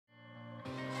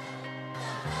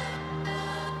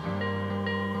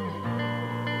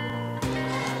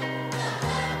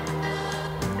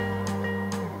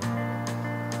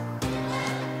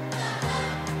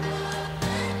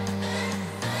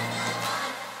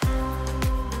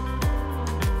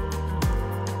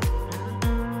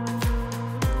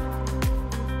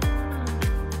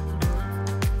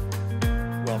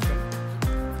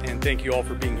Thank you all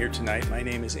for being here tonight. My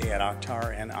name is Eyad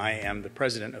Akhtar, and I am the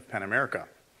president of PEN America.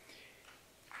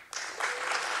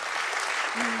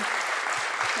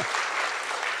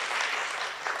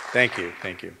 Thank you,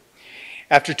 thank you.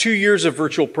 After 2 years of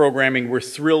virtual programming, we're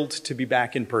thrilled to be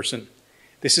back in person.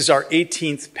 This is our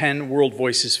 18th PEN World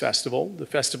Voices Festival. The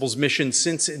festival's mission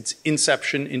since its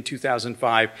inception in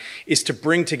 2005 is to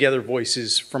bring together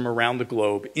voices from around the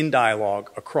globe in dialogue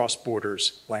across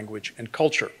borders, language, and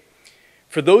culture.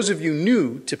 For those of you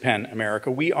new to PEN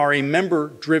America, we are a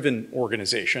member-driven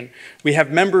organization. We have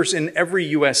members in every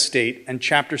U.S. state and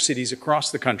chapter cities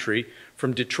across the country,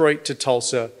 from Detroit to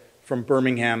Tulsa, from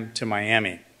Birmingham to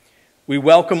Miami. We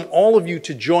welcome all of you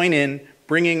to join in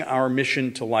bringing our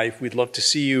mission to life. We'd love to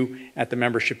see you at the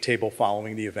membership table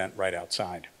following the event right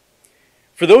outside.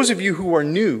 For those of you who are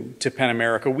new to PEN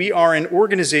America, we are an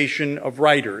organization of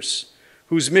writers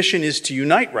whose mission is to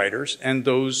unite writers and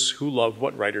those who love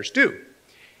what writers do.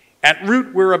 At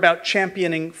root, we're about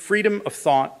championing freedom of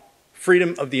thought,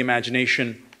 freedom of the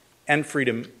imagination, and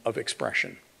freedom of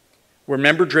expression. We're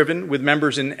member-driven with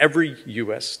members in every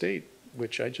U.S. state,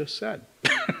 which I just said.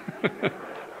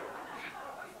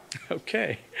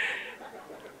 Okay.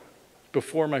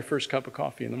 Before my first cup of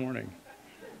coffee in the morning.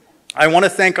 I want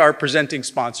to thank our presenting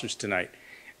sponsors tonight: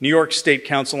 New York State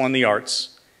Council on the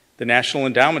Arts, the National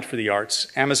Endowment for the Arts,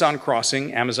 Amazon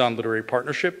Crossing, Amazon Literary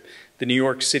Partnership, the New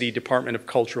York City Department of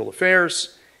Cultural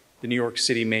Affairs, the New York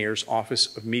City Mayor's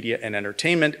Office of Media and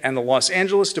Entertainment, and the Los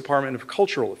Angeles Department of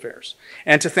Cultural Affairs,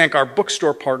 and to thank our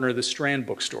bookstore partner, the Strand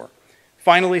Bookstore.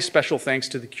 Finally, special thanks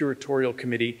to the curatorial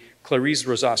committee, Clarice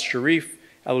Rosas Sharif,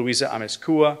 Eloisa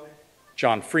Ameskua,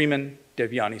 John Freeman,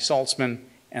 Devyani Saltzman,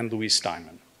 and Louise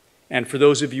Steinman. And for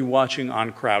those of you watching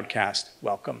on Crowdcast,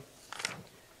 welcome.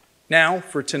 Now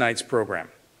for tonight's program.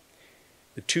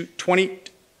 The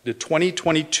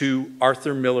 2022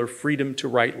 Arthur Miller Freedom to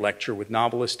Write Lecture with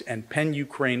novelist and PEN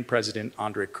Ukraine President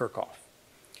Andrey Kurkov.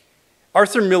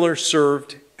 Arthur Miller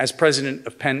served as president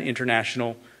of PEN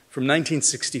International from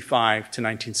 1965 to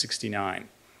 1969.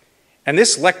 And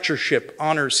this lectureship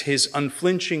honors his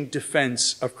unflinching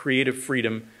defense of creative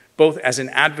freedom, both as an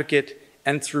advocate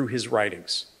and through his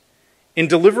writings. In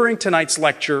delivering tonight's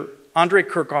lecture, Andrey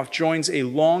Kurkov joins a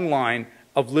long line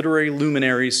of literary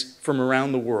luminaries from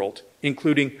around the world,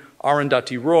 including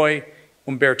Arundhati Roy,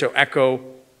 Umberto Eco,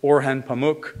 Orhan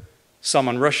Pamuk,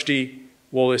 Salman Rushdie,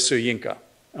 Wole Soyinka,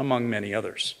 among many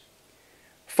others.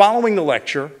 Following the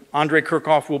lecture, Andrey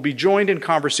Kurkov will be joined in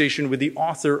conversation with the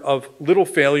author of Little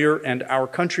Failure and Our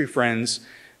Country Friends,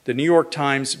 the New York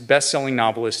Times best-selling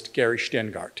novelist Gary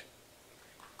Shteyngart.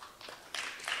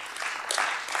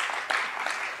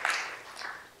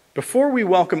 Before we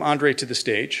welcome Andrey to the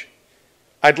stage,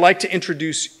 I'd like to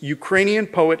introduce Ukrainian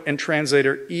poet and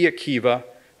translator Kiva,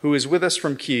 who is with us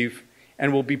from Kyiv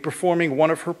and will be performing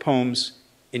one of her poems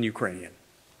in Ukrainian.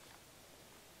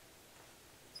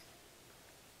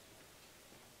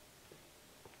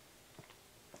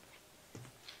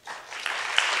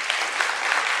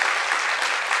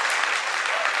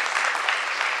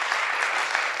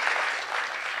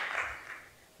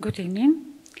 Good evening.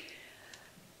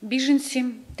 Біженці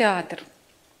 – театр.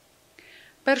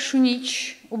 Першу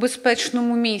ніч у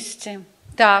безпечному місці.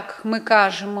 Так, ми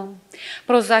кажемо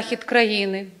про захід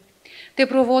країни. Ти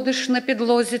проводиш на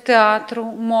підлозі театру,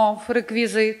 мов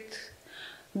реквізит.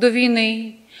 До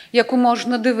війни, яку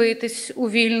можна дивитись у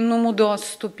вільному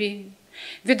доступі.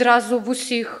 Відразу в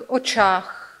усіх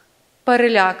очах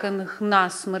переляканих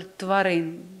насмерть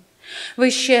тварин.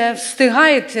 Ви ще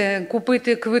встигаєте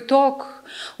купити квиток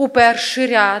у перший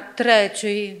ряд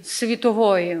Третьої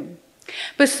світової.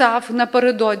 Писав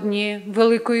напередодні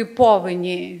Великої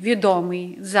повені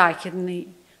відомий західний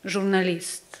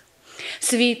журналіст.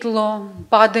 Світло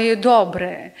падає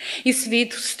добре, і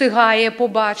світ встигає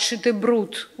побачити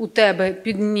бруд у тебе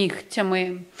під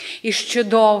нігтями. І ще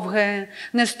довге,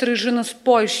 нестрижено з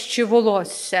Польщі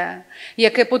волосся,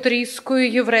 яке потріскує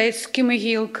єврейськими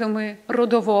гілками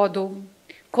родоводу,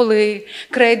 коли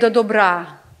крейда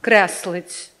добра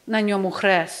креслить на ньому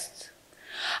хрест.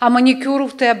 А манікюру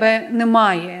в тебе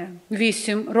немає,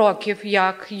 8 років,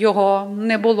 як його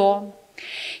не було.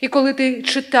 І коли ти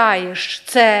читаєш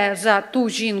це за ту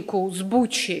жінку з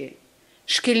Бучі,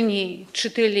 шкільні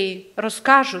вчителі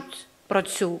розкажуть про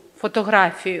цю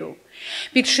фотографію.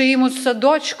 Під чиїмось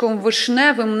садочком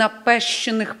вишневим на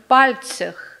пещених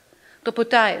пальцях, то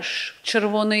питаєш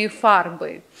червоної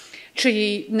фарби, чи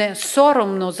їй не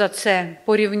соромно за це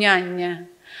порівняння.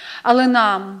 Але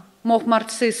нам, мов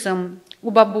марцисам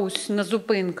у бабусь на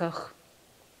зупинках,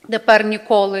 тепер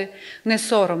ніколи не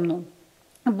соромно.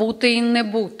 Бути і не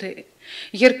бути,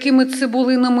 гіркими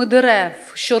цибулинами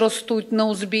дерев, що ростуть на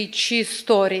узбіччі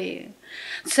історії.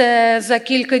 Це за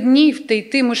кілька днів ти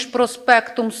йтимеш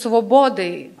проспектом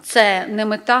Свободи. Це не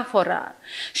метафора,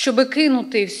 щоби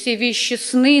кинути всі віщі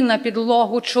сни на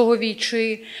підлогу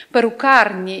чоловічої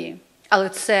перукарні. Але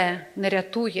це не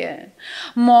рятує.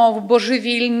 Мов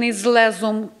божевільний з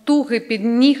лезом туги під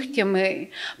нігтями,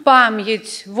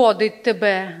 пам'ять водить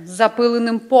тебе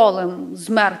запиленим полем з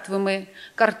мертвими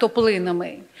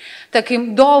картоплинами.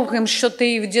 Таким довгим, що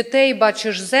ти в дітей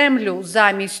бачиш землю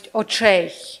замість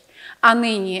очей. А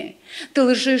нині ти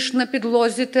лежиш на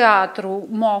підлозі театру,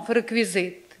 мов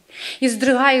реквізит, і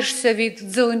здригаєшся від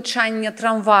дзеленчання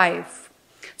трамваїв,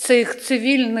 цих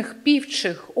цивільних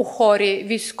півчих у хорі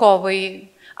військової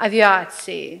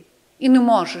авіації. І не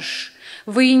можеш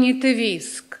вийняти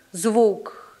віск,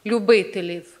 звук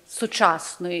любителів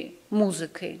сучасної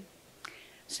музики.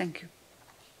 Thank you.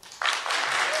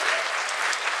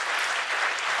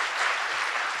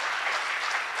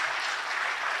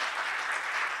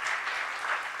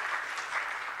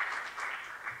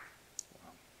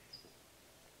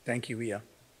 Thank you, Ia.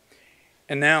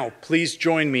 And now, please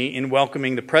join me in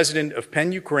welcoming the president of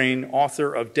PEN Ukraine,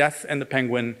 author of Death and the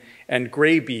Penguin and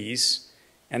Gray Bees,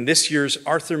 and this year's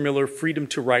Arthur Miller Freedom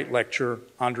to Write Lecture,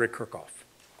 Andrey Kurkov.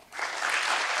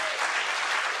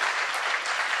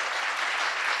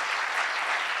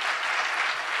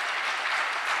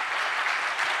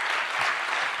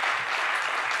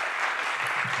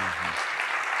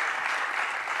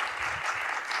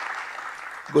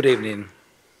 Good evening.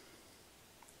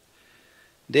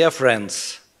 Dear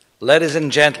friends, ladies and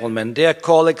gentlemen, dear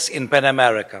colleagues in PEN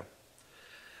America,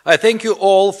 I thank you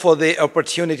all for the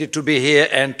opportunity to be here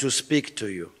and to speak to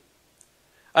you.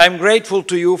 I am grateful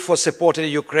to you for supporting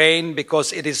Ukraine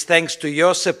because it is thanks to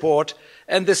your support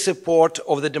and the support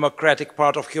of the democratic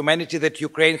part of humanity that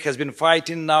Ukraine has been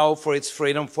fighting now for its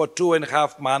freedom for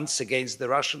 2.5 months against the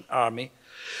Russian army,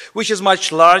 which is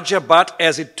much larger, but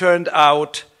as it turned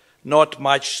out, not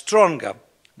much stronger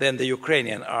than the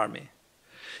Ukrainian army.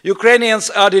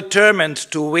 Ukrainians are determined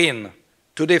to win,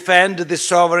 to defend the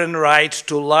sovereign right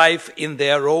to life in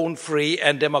their own free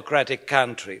and democratic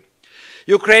country.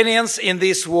 Ukrainians in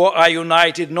this war are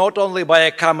united not only by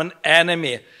a common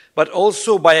enemy, but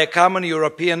also by a common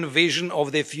European vision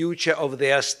of the future of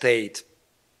their state.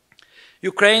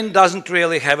 Ukraine doesn't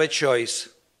really have a choice.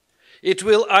 It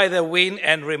will either win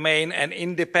and remain an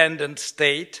independent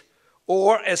state,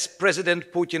 or, as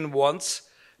President Putin wants,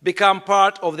 become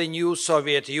part of the new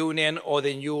Soviet Union or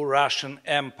the new Russian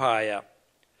Empire.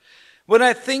 When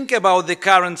I think about the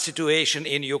current situation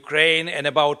in Ukraine and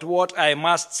about what I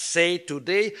must say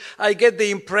today, I get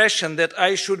the impression that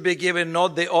I should be giving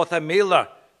not the Arthur Miller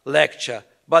lecture,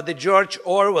 but the George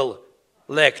Orwell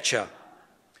lecture.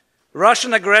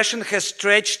 Russian aggression has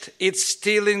stretched its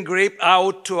stealing grip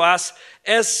out to us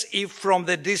as if from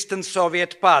the distant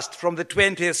Soviet past, from the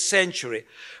 20th century,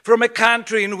 from a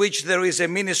country in which there is a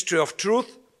ministry of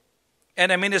truth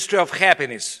and a ministry of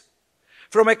happiness,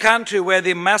 from a country where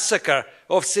the massacre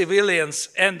of civilians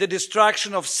and the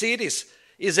destruction of cities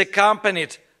is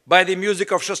accompanied by the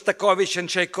music of Shostakovich and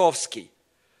Tchaikovsky,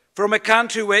 from a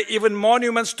country where even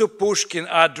monuments to Pushkin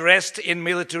are dressed in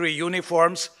military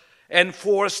uniforms and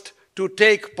forced to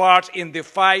take part in the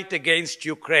fight against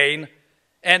Ukraine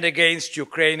and against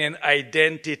Ukrainian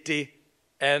identity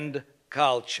and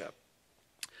culture.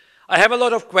 I have a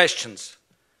lot of questions.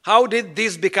 How did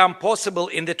this become possible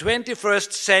in the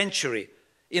 21st century,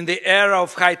 in the era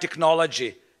of high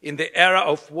technology, in the era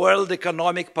of world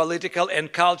economic, political,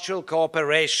 and cultural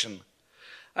cooperation?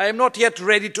 I am not yet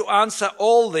ready to answer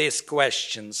all these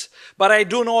questions, but I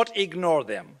do not ignore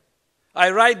them. I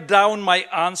write down my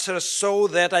answers so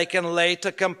that I can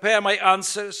later compare my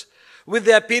answers with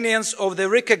the opinions of the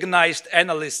recognized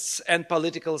analysts and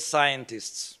political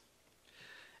scientists.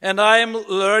 And I am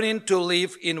learning to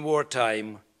live in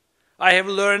wartime. I have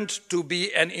learned to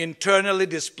be an internally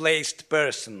displaced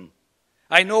person.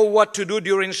 I know what to do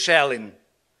during shelling.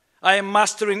 I am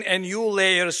mastering a new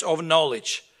layers of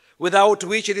knowledge, without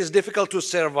which it is difficult to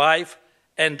survive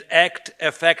and act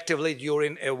effectively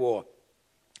during a war.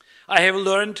 I have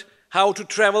learned how to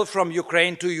travel from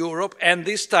Ukraine to Europe and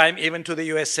this time even to the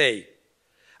USA.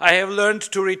 I have learned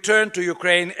to return to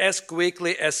Ukraine as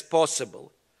quickly as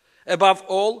possible. Above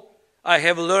all, I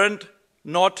have learned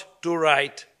not to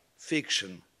write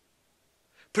fiction.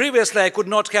 Previously, I could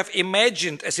not have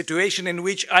imagined a situation in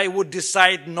which I would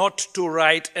decide not to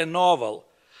write a novel,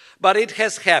 but it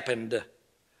has happened.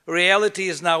 Reality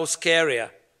is now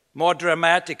scarier, more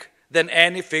dramatic than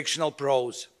any fictional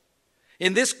prose.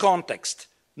 In this context,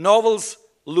 novels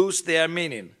lose their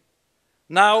meaning.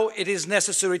 Now it is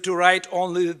necessary to write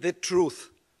only the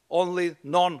truth, only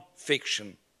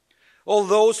non-fiction. All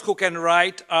those who can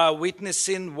write are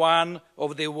witnessing one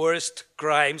of the worst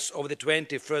crimes of the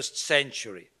 21st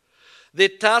century. The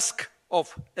task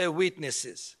of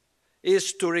witnesses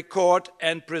is to record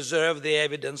and preserve the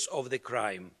evidence of the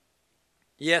crime.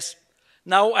 Yes,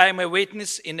 now I am a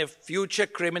witness in a future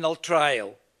criminal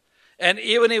trial. And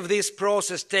even if this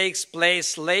process takes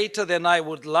place later than I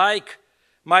would like,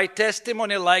 my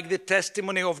testimony, like the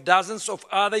testimony of dozens of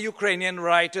other Ukrainian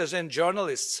writers and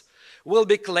journalists, will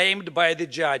be claimed by the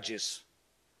judges.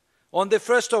 On the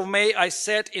 1st of May, I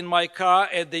sat in my car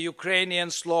at the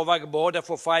Ukrainian-Slovak border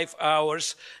for 5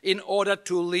 hours in order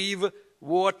to leave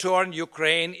war-torn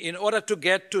Ukraine, in order to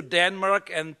get to Denmark,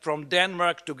 and from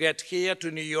Denmark to get here to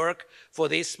New York for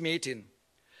this meeting.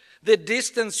 The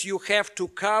distance you have to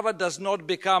cover does not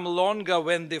become longer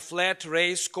when the flat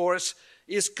race course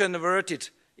is converted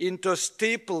into a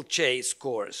steeplechase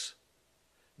course.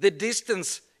 The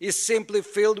distance is simply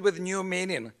filled with new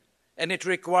meaning, and it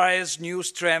requires new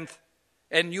strength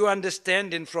and new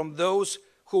understanding from those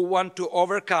who want to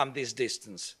overcome this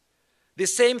distance. The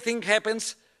same thing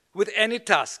happens with any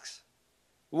tasks.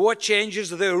 War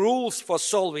changes the rules for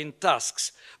solving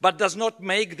tasks, but does not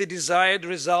make the desired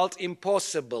result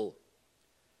impossible.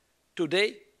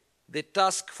 Today, the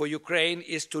task for Ukraine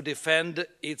is to defend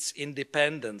its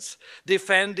independence,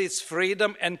 defend its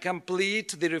freedom, and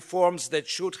complete the reforms that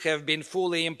should have been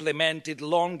fully implemented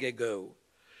long ago.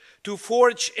 To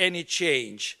forge any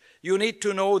change, you need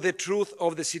to know the truth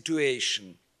of the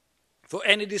situation. For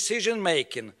any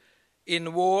decision-making,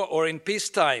 in war or in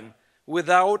peacetime,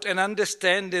 without an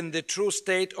understanding the true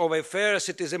state of affairs,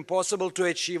 it is impossible to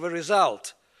achieve a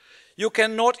result. You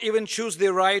cannot even choose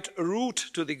the right route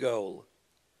to the goal.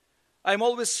 I'm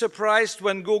always surprised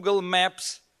when Google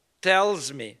Maps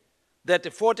tells me that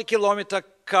a 40-kilometer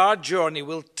car journey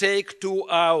will take 2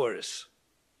 hours.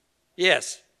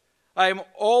 Yes, I'm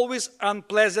always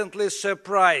unpleasantly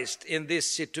surprised in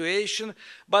this situation,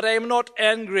 but I'm not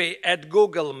angry at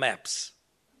Google Maps.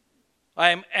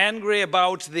 I'm angry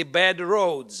about the bad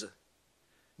roads.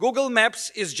 Google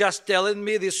Maps is just telling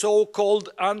me the so-called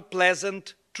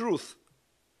unpleasant truth.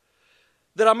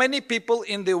 There are many people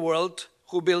in the world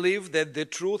who believe that the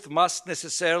truth must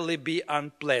necessarily be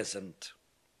unpleasant.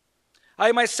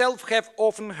 I myself have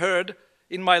often heard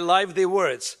in my life the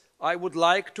words, "I would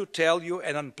like to tell you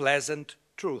an unpleasant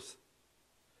truth."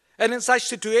 And in such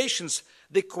situations,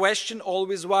 the question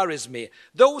always worries me.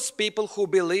 Those people who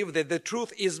believe that the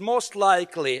truth is most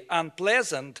likely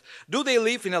unpleasant, do they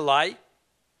live in a lie?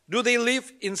 Do they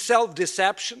live in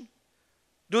self-deception?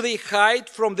 Do they hide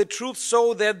from the truth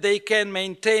so that they can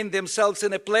maintain themselves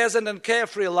in a pleasant and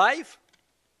carefree life?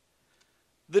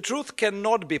 The truth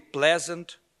cannot be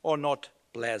pleasant or not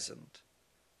pleasant.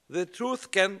 The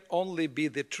truth can only be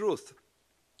the truth.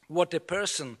 What a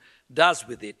person does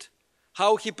with it,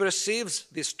 how he perceives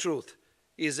this truth,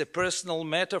 is a personal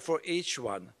matter for each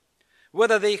one.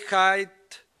 Whether they hide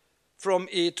from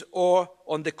it or,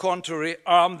 on the contrary,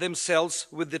 arm themselves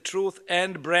with the truth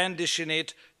and brandishing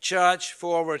it, charge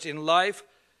forward in life,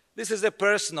 this is a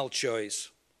personal choice.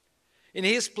 In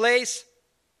his place,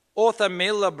 Arthur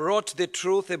Miller brought the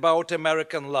truth about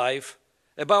American life,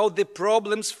 about the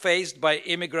problems faced by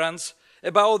immigrants,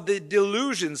 about the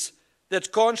delusions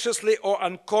that consciously or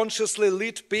unconsciously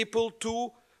lead people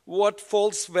to what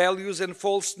false values and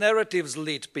false narratives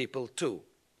lead people to.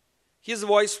 His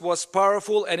voice was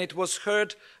powerful and it was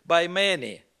heard by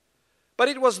many. But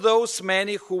it was those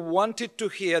many who wanted to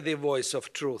hear the voice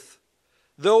of truth.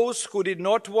 Those who did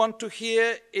not want to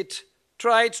hear it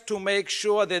tried to make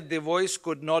sure that the voice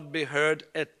could not be heard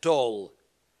at all.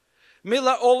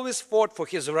 Miller always fought for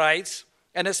his rights,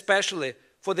 and especially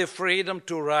for the freedom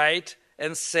to write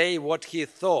and say what he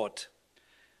thought.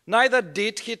 Neither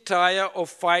did he tire of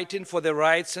fighting for the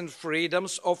rights and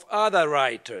freedoms of other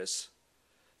writers.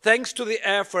 Thanks to the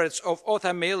efforts of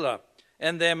Arthur Miller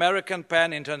and the American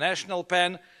pen, International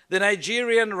pen, the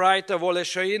Nigerian writer Wole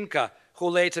Soyinka, who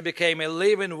later became a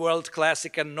living world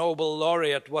classic and Nobel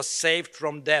laureate, was saved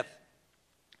from death.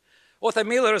 Arthur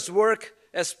Miller's work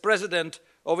as president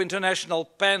of International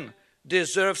pen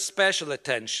deserves special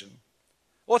attention.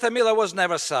 Arthur Miller was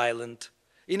never silent.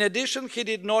 In addition, he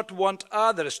did not want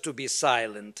others to be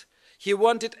silent. He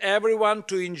wanted everyone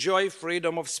to enjoy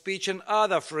freedom of speech and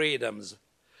other freedoms.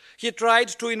 He tried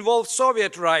to involve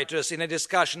Soviet writers in a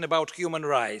discussion about human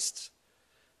rights.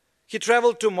 He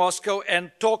traveled to Moscow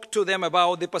and talked to them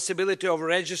about the possibility of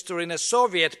registering a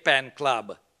Soviet pen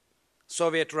club.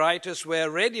 Soviet writers were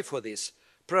ready for this,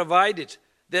 provided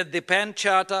that the pen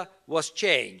charter was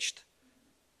changed.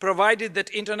 provided that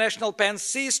international pen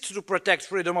ceased to protect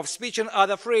freedom of speech and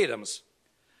other freedoms.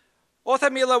 Author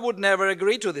Miller would never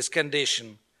agree to this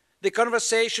condition. The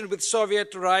conversation with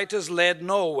Soviet writers led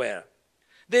nowhere.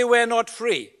 They were not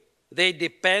free. They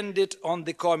depended on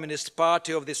the Communist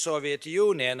Party of the Soviet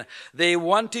Union. They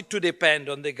wanted to depend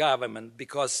on the government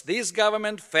because this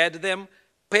government fed them,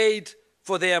 paid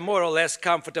for their more or less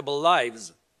comfortable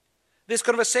lives. This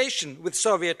conversation with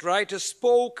Soviet writers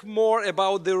spoke more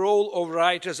about the role of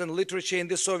writers and literature in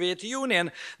the Soviet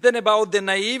Union than about the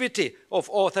naivety of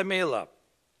author Miller.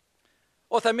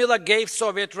 Author Miller gave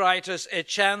Soviet writers a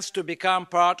chance to become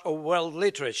part of world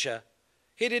literature.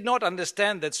 He did not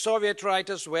understand that Soviet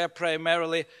writers were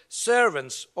primarily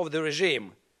servants of the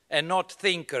regime and not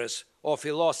thinkers or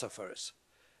philosophers.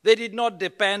 They did not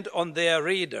depend on their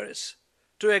readers.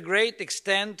 To a great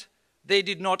extent, they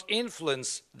did not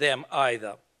influence them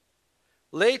either.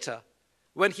 Later,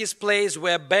 when his plays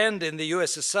were banned in the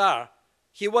USSR,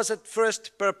 he was at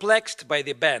first perplexed by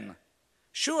the ban.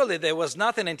 Surely there was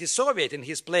nothing anti-Soviet in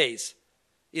his plays.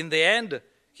 In the end,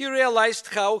 he realized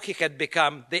how he had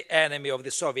become the enemy of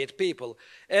the Soviet people,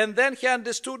 and then he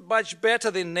understood much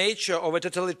better the nature of a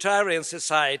totalitarian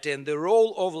society and the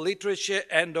role of literature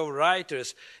and of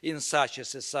writers in such a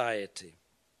society.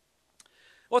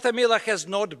 Author Miller has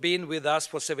not been with us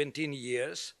for 17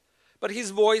 years, but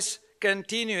his voice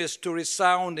continues to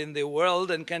resound in the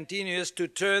world and continues to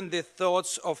turn the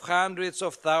thoughts of hundreds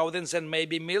of thousands and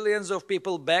maybe millions of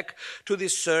people back to the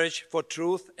search for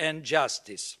truth and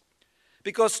justice.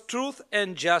 Because truth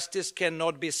and justice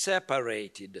cannot be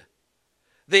separated.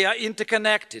 They are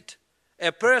interconnected.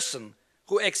 A person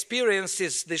who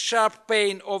experiences the sharp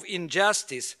pain of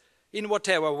injustice in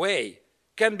whatever way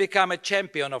can become a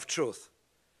champion of truth.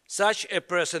 Such a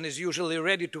person is usually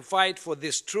ready to fight for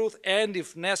this truth and,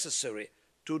 if necessary,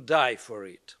 to die for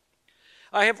it.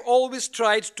 I have always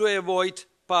tried to avoid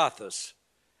pathos,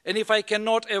 and if I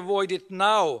cannot avoid it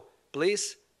now,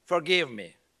 please forgive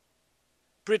me.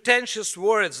 Pretentious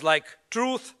words like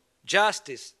truth,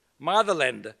 justice,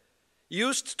 motherland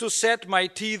used to set my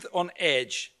teeth on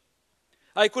edge.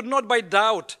 I could not but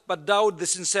doubt the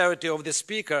sincerity of the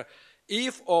speaker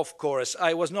if, of course,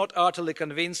 I was not utterly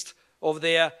convinced of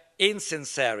their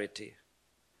insincerity.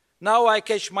 Now I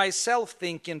catch myself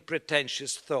thinking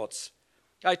pretentious thoughts.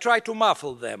 I try to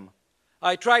muffle them.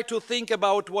 I try to think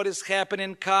about what is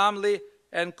happening calmly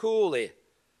and coolly.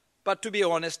 But to be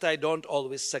honest, I don't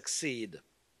always succeed.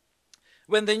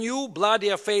 When the new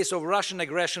bloodier phase of Russian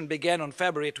aggression began on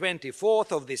February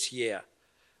 24th of this year,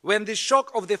 when the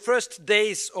shock of the first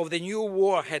days of the new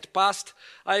war had passed,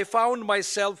 I found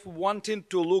myself wanting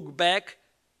to look back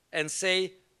and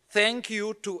say thank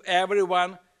you to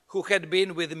everyone who had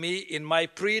been with me in my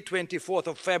pre-24th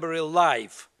of February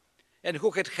life and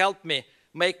who had helped me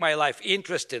make my life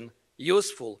interesting,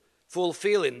 useful,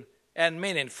 fulfilling, and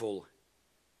meaningful.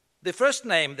 The first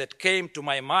name that came to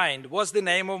my mind was the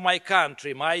name of my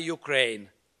country, my Ukraine.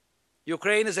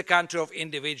 Ukraine is a country of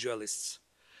individualists.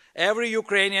 Every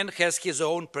Ukrainian has his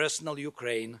own personal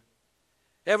Ukraine.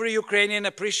 Every Ukrainian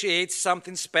appreciates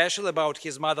something special about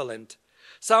his motherland,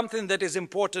 something that is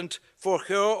important for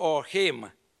her or him.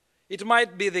 It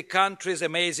might be the country's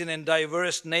amazing and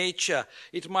diverse nature.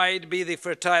 It might be the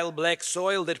fertile black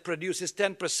soil that produces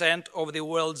 10% of the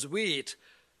world's wheat.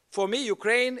 For me,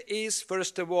 Ukraine is,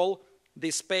 first of all,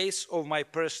 the space of my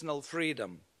personal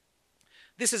freedom.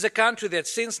 This is a country that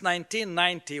since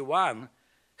 1991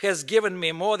 has given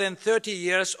me more than 30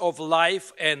 years of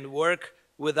life and work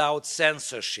without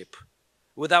censorship,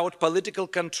 without political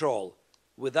control,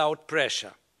 without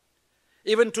pressure.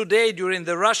 Even today, during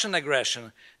the Russian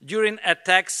aggression, during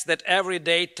attacks that every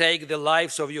day take the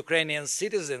lives of Ukrainian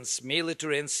citizens,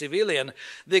 military and civilian,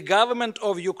 the government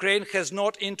of Ukraine has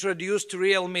not introduced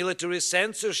real military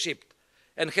censorship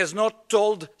and has not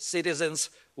told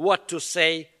citizens what to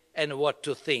say and what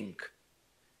to think.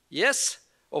 Yes,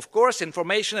 of course,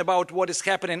 information about what is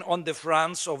happening on the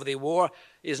fronts of the war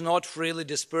is not freely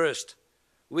dispersed.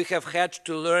 We have had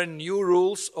to learn new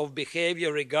rules of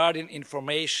behavior regarding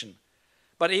information.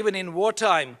 But even in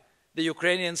wartime, the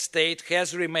Ukrainian state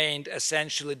has remained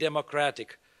essentially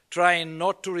democratic, trying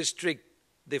not to restrict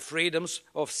the freedoms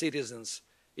of citizens,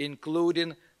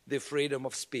 including the freedom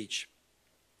of speech.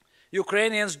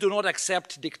 Ukrainians do not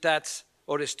accept diktats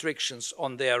or restrictions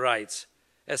on their rights,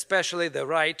 especially the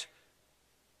right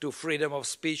to freedom of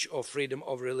speech or freedom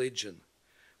of religion.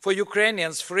 For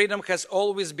Ukrainians, freedom has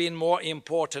always been more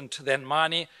important than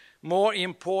money, more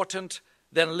important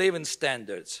than living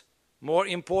standards, more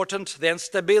important than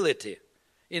stability.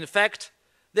 In fact,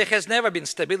 there has never been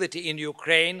stability in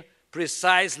Ukraine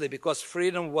precisely because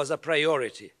freedom was a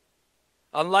priority.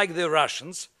 unlike the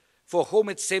Russians, for whom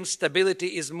it seems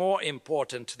stability is more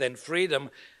important than freedom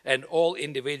and all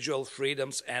individual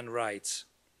freedoms and rights.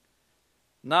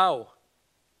 Now,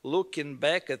 looking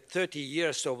back at 30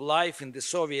 years of life in the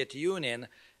Soviet Union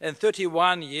and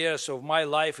 31 years of my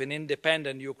life in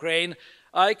independent Ukraine,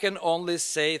 I can only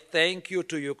say thank you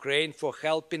to Ukraine for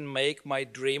helping make my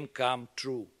dream come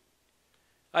true.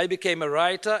 I became a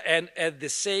writer and at the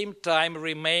same time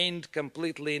remained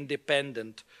completely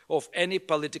independent of any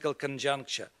political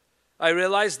conjuncture. I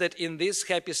realized that in this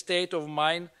happy state of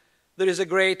mind, there is a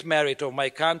great merit of my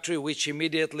country, which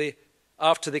immediately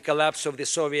after the collapse of the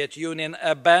Soviet Union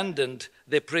abandoned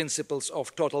the principles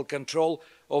of total control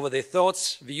over the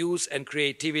thoughts, views, and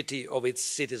creativity of its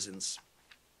citizens.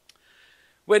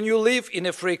 When you live in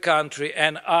a free country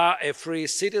and are a free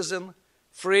citizen,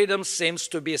 freedom seems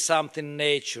to be something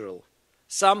natural,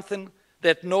 something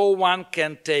that no one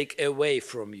can take away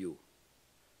from you.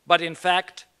 But in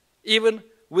fact, even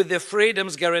with the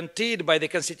freedoms guaranteed by the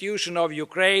Constitution of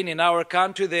Ukraine in our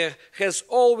country, there has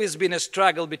always been a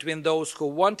struggle between those who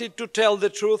wanted to tell the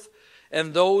truth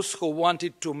and those who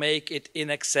wanted to make it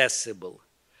inaccessible.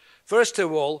 First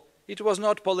of all, it was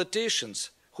not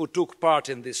politicians who took part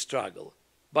in this struggle,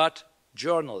 but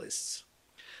journalists.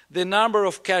 The number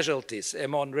of casualties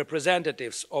among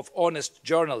representatives of honest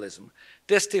journalism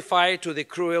testify to the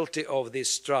cruelty of this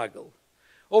struggle.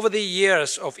 Over the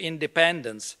years of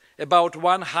independence, about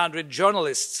 100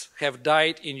 journalists have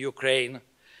died in Ukraine.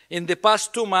 In the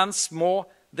past 2 months, more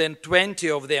than 20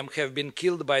 of them have been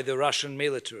killed by the Russian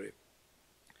military.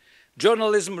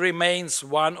 Journalism remains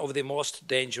one of the most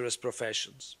dangerous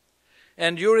professions.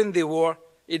 And during the war,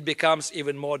 it becomes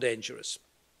even more dangerous.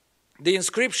 The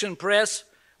inscription press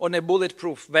on a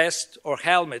bulletproof vest or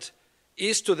helmet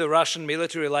is to the Russian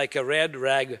military like a red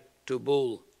rag to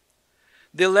bull.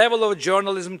 The level of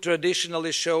journalism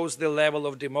traditionally shows the level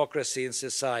of democracy in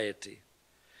society.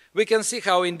 We can see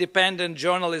how independent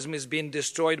journalism is being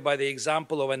destroyed by the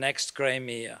example of annexed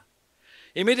Crimea.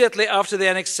 Immediately after the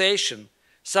annexation,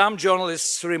 some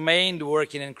journalists remained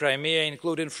working in Crimea,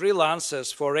 including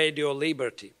freelancers for Radio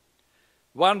Liberty.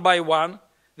 One by one,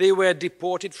 they were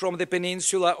deported from the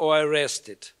peninsula or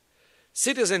arrested.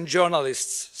 Citizen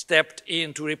journalists stepped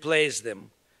in to replace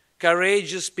them.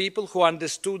 Courageous people who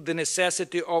understood the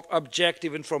necessity of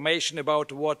objective information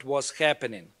about what was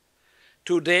happening.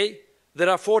 Today,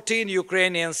 there are 14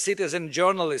 Ukrainian citizen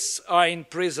journalists are in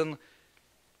prison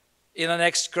in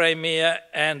annexed Crimea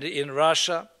and in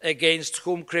Russia, against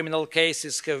whom criminal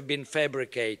cases have been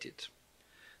fabricated.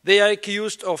 They are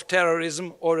accused of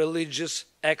terrorism or religious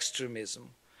extremism,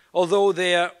 although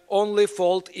their only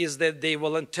fault is that they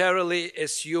voluntarily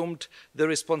assumed the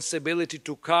responsibility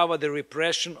to cover the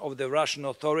repression of the Russian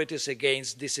authorities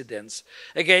against dissidents,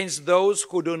 against those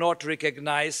who do not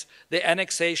recognize the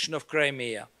annexation of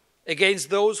Crimea, against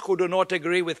those who do not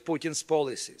agree with Putin's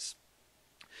policies.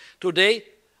 Today,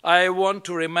 I want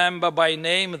to remember by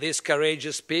name these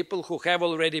courageous people who have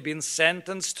already been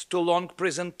sentenced to long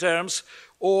prison terms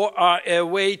or are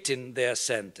awaiting their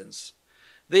sentence.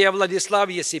 They are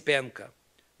Vladislav Yesipenko,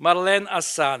 Marlen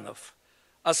Asanov,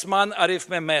 Osman Arif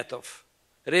Mehmetov,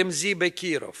 Remzi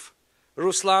Bekirov,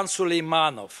 Ruslan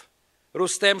Suleimanov,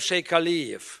 Rustem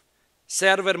Sheikaliyev,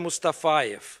 Server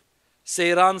Mustafayev,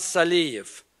 Seyran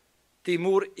Saliyev,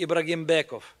 Timur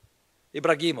Ibragimov,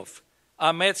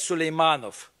 Ahmed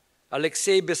Suleimanov,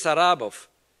 Alexei Bessarabov,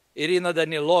 Irina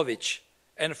Danilovich,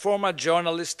 and former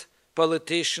journalist,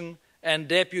 politician, and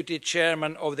deputy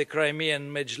chairman of the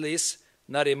Crimean Mejlis,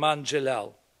 Nariman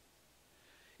Jalal.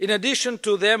 In addition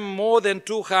to them, more than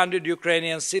 200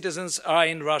 Ukrainian citizens are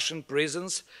in Russian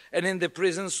prisons and in the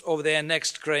prisons of the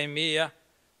annexed Crimea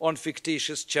on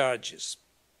fictitious charges.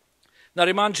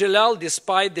 Nariman Jalal,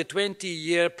 despite the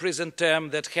 20-year prison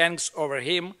term that hangs over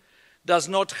him, does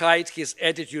not hide his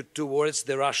attitude towards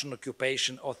the Russian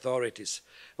occupation authorities,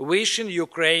 wishing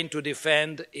Ukraine to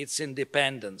defend its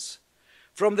independence.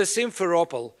 From the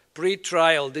Simferopol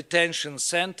pre-trial detention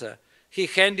center, he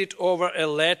handed over a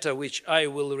letter which I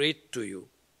will read to you.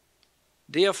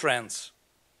 Dear friends,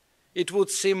 it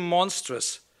would seem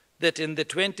monstrous that in the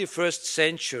 21st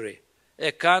century,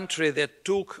 a country that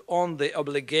took on the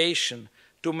obligation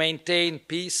to maintain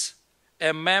peace,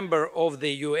 a member of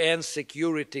the UN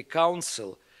Security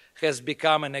Council, has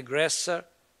become an aggressor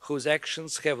whose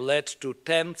actions have led to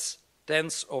tens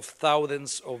of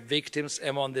thousands of victims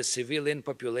among the civilian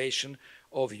population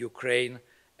of Ukraine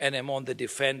and among the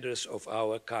defenders of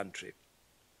our country.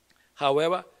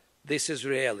 However, this is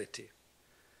reality.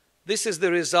 This is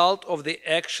the result of the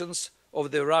actions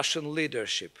of the Russian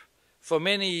leadership. For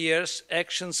many years,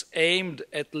 actions aimed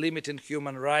at limiting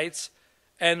human rights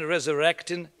and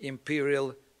resurrecting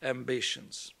imperial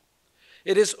ambitions.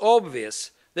 It is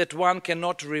obvious that one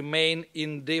cannot remain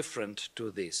indifferent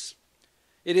to this.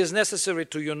 It is necessary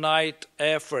to unite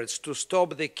efforts to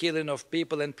stop the killing of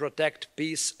people and protect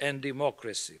peace and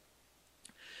democracy.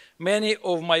 Many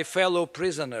of my fellow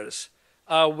prisoners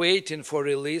are waiting for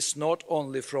release not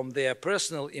only from their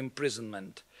personal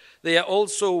imprisonment, they are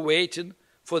also waiting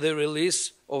for the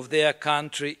release of their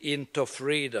country into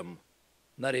freedom,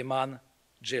 Nariman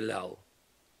Celal.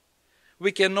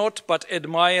 We cannot but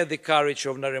admire the courage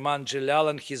of Nariman Celal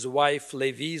and his wife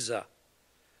Levisa.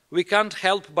 We can't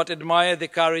help but admire the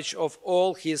courage of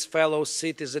all his fellow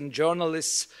citizen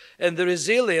journalists and the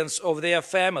resilience of their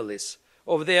families,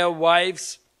 of their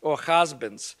wives or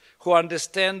husbands, who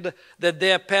understand that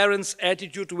their parents'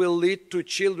 attitude will lead to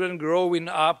children growing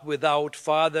up without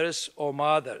fathers or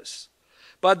mothers.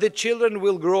 But the children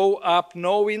will grow up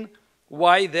knowing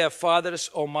why their fathers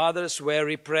or mothers were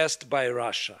repressed by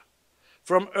Russia.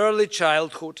 From early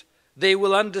childhood, they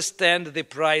will understand the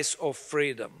price of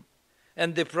freedom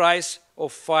and the price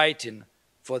of fighting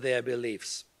for their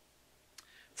beliefs.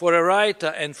 For a writer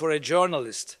and for a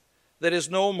journalist, there is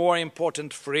no more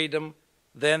important freedom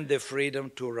than the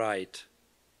freedom to write.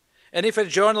 And if a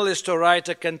journalist or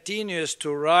writer continues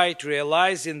to write,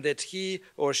 realizing that he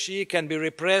or she can be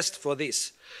repressed for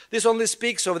this only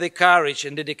speaks of the courage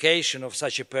and dedication of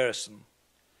such a person.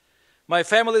 My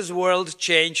family's world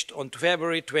changed on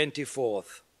February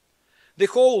 24th. The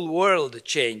whole world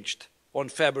changed on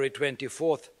February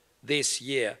 24th this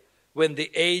year, when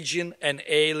the aging and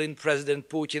ailing President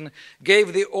Putin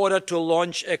gave the order to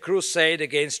launch a crusade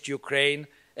against Ukraine,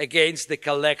 against the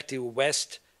collective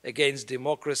West, against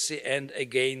democracy, and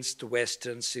against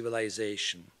Western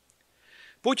civilization.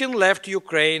 Putin left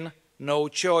Ukraine no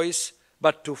choice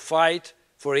but to fight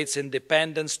for its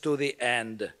independence to the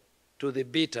end, to the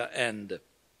bitter end.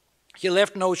 He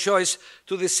left no choice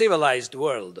to the civilized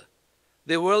world.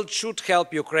 The world should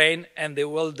help Ukraine, and the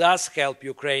world does help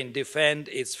Ukraine defend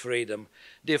its freedom,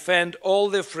 defend all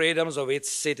the freedoms of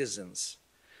its citizens.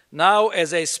 Now,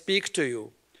 as I speak to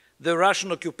you, the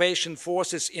Russian occupation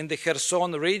forces in the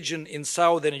Kherson region in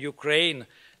southern Ukraine,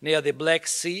 near the Black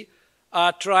Sea,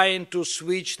 are trying to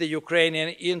switch the Ukrainian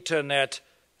internet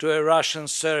to a Russian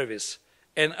service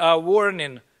and are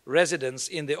warning residents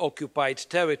in the occupied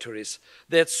territories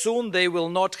that soon they will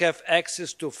not have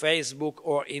access to Facebook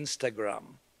or Instagram.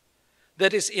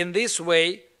 That is, in this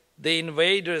way, the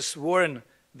invaders warn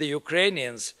the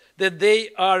Ukrainians that they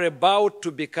are about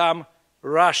to become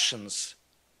Russians,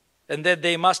 and that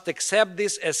they must accept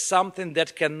this as something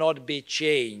that cannot be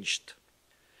changed.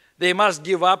 They must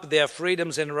give up their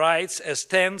freedoms and rights, as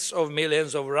tens of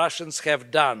millions of Russians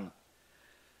have done.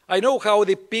 I know how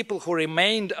the people who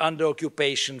remained under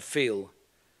occupation feel.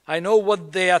 I know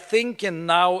what they are thinking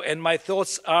now, and my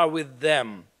thoughts are with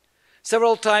them.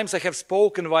 Several times I have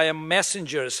spoken via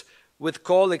messengers with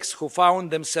colleagues who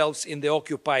found themselves in the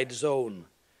occupied zone.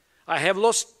 I have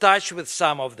lost touch with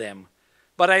some of them,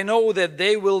 but I know that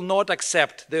they will not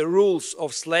accept the rules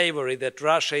of slavery that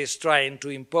Russia is trying to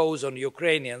impose on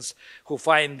Ukrainians who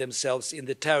find themselves in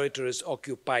the territories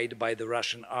occupied by the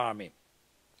Russian army.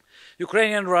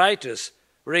 Ukrainian writers,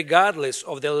 regardless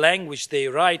of the language they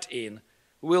write in,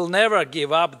 will never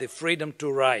give up the freedom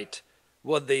to write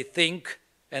what they think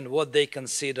and what they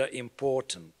consider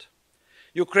important.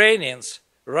 Ukrainians,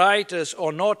 writers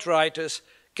or not writers,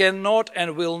 cannot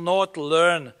and will not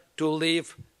learn to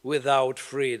live without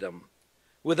freedom,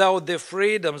 without the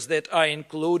freedoms that are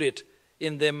included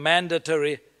in the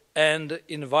mandatory and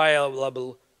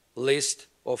inviolable list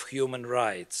of human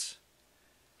rights.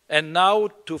 And now,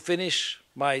 to finish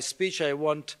my speech, I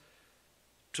want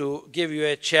to give you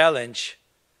a challenge,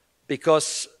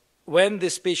 because when the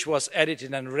speech was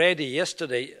edited and ready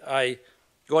yesterday, I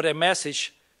got a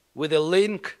message with a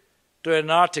link to an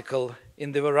article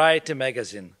in the Variety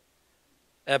magazine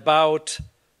about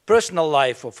personal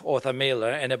life of Arthur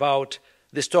Miller and about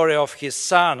the story of his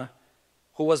son,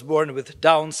 who was born with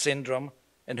Down syndrome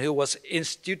and who was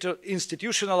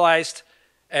institutionalized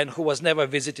and who was never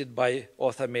visited by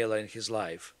Arthur Miller in his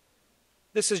life.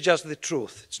 This is just the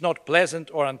truth. It's not pleasant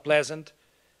or unpleasant.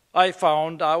 I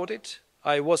found out it.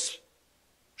 I was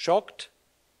shocked.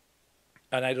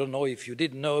 And I don't know if you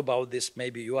didn't know about this.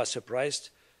 Maybe you are surprised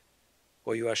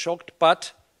or you are shocked.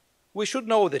 But we should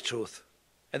know the truth.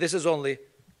 And this is only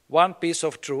one piece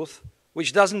of truth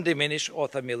which doesn't diminish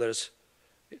Arthur Miller's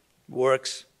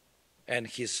works and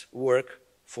his work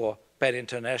for PEN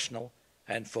International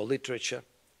and for literature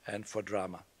and for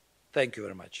drama. Thank you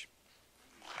very much.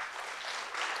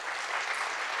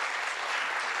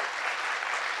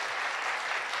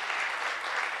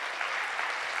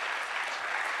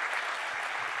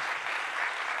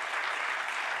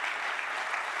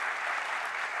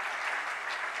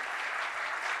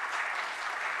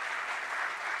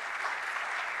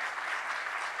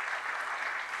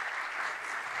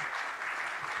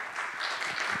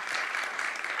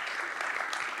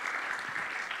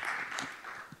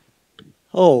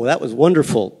 Oh, that was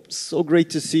wonderful. So great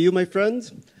to see you, my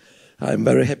friends. I'm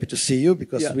very happy to see you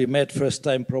because we met first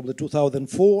time probably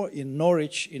 2004 in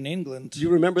Norwich in England. Do you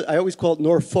remember? I always call it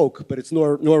Norfolk, but it's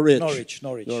Norwich.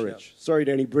 Norwich. Yeah. Sorry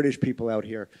to any British people out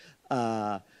here.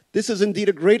 This is indeed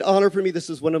a great honor for me. This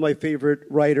is one of my favorite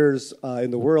writers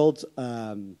in the world.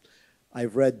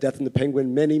 I've read Death and the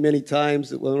Penguin many, many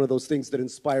times. It's one of those things that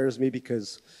inspires me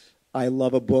because I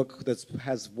love a book that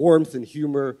has warmth and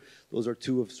humor. Those are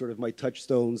two of sort of my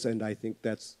touchstones, and I think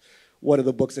that's one of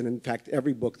the books, and in fact,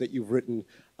 every book that you've written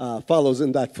follows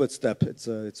in that footstep. It's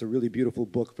a really beautiful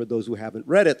book for those who haven't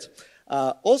read it.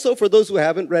 Also, for those who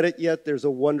haven't read it yet, there's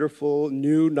a wonderful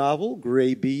new novel,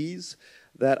 Gray Bees,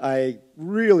 that I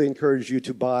really encourage you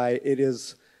to buy. It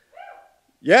is,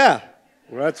 yeah,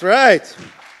 that's right.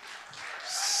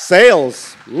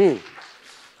 Sales.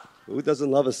 Who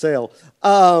doesn't love a sale?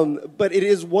 But it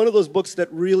is one of those books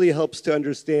that really helps to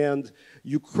understand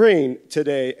Ukraine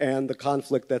today and the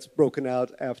conflict that's broken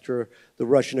out after the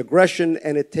Russian aggression.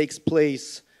 And it takes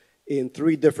place in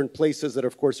 3 different places that,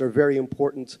 of course, are very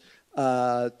important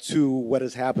to what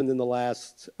has happened in the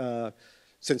last,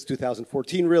 since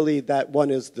 2014, really. That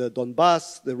one is the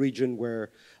Donbass, the region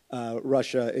where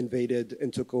Russia invaded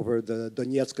and took over the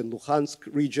Donetsk and Luhansk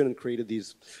region and created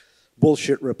these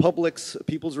bullshit republics,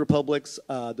 people's republics.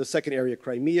 The second area,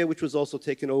 Crimea, which was also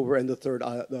taken over, and the third,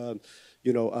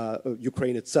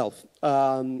 Ukraine itself.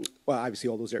 Well, obviously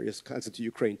all those areas constitute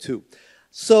Ukraine too.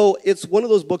 So it's one of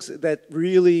those books that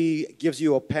really gives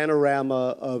you a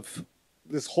panorama of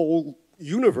this whole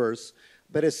universe,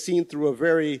 but is seen through a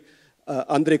very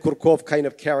Andrey Kurkov kind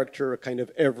of character, a kind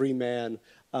of everyman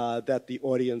that the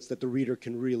audience, that the reader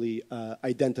can really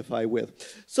identify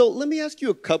with. So let me ask you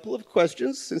a couple of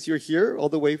questions since you're here all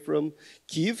the way from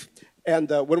Kyiv. And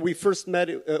when we first met,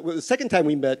 the second time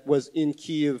we met was in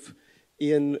Kyiv,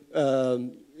 in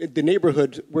the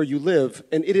neighborhood where you live.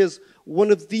 And it is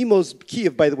one of the most,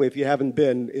 Kyiv, by the way, if you haven't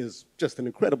been, is just an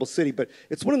incredible city, but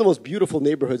it's one of the most beautiful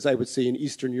neighborhoods, I would say, in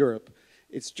Eastern Europe.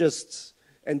 It's just,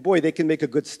 and boy, they can make a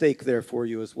good steak there for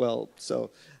you as well.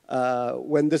 So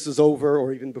when this is over,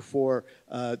 or even before,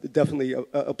 definitely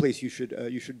a place you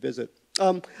should visit.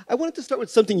 I wanted to start with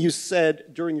something you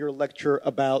said during your lecture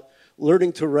about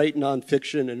learning to write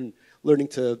nonfiction and learning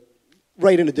to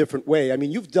write in a different way. I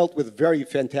mean, you've dealt with very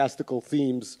fantastical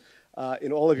themes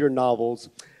in all of your novels.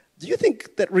 Do you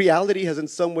think that reality has in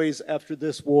some ways, after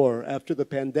this war, after the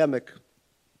pandemic,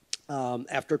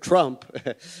 after Trump,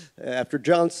 after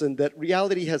Johnson, that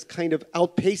reality has kind of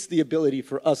outpaced the ability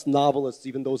for us novelists,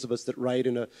 even those of us that write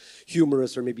in a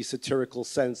humorous or maybe satirical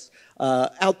sense,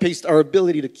 outpaced our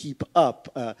ability to keep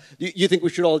up? You think we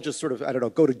should all just sort of, I don't know,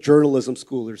 go to journalism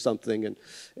school or something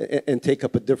and take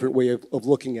up a different way of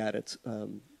looking at it?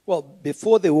 Well,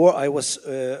 before the war, I was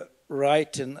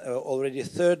writing already a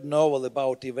 3rd novel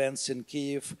about events in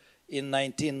Kyiv in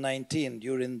 1919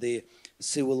 during the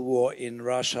civil war in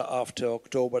Russia after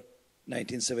October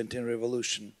 1917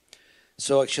 revolution.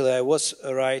 So actually I was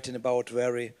writing about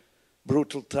very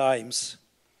brutal times.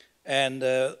 And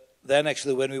then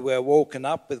actually when we were woken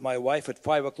up with my wife at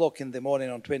 5 o'clock in the morning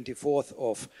on 24th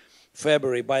of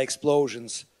February by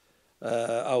explosions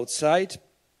outside,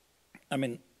 I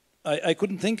mean, I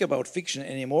couldn't think about fiction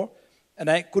anymore, and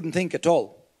I couldn't think at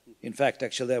all. In fact,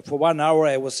 actually, for 1 hour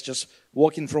I was just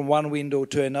walking from one window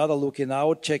to another, looking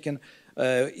out, checking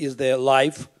is there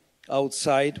life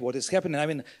outside, what is happening. I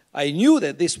mean, I knew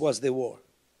that this was the war,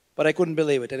 but I couldn't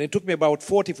believe it. And it took me about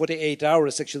 48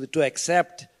 hours actually to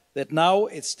accept that now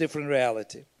it's different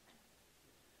reality.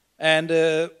 And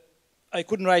I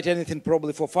couldn't write anything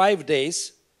probably for 5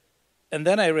 days. And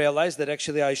then I realized that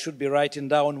actually I should be writing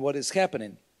down what is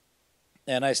happening.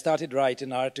 And I started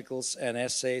writing articles and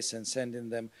essays and sending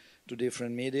them to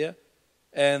different media.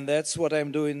 And that's what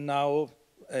I'm doing now.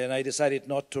 And I decided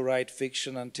not to write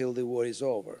fiction until the war is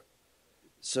over.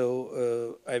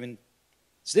 So, I mean,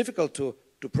 it's difficult to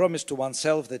promise to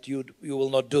oneself that you will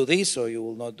not do this or you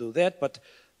will not do that, but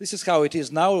this is how it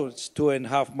is now. It's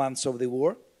 2.5 months of the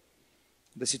war.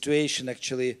 The situation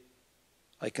actually,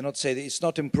 I cannot say that it's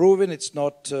not improving, it's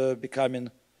not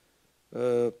becoming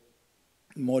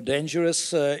more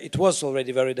dangerous. It was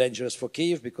already very dangerous for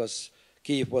Kyiv because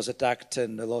Kyiv was attacked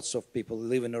and lots of people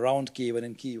living around Kyiv and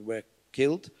in Kyiv were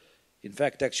killed. In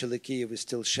fact, actually, Kyiv is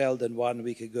still shelled, and 1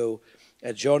 week ago,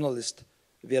 a journalist,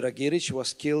 Vera Girich,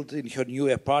 was killed in her new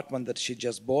apartment that she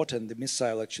just bought, and the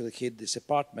missile actually hit this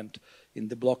apartment in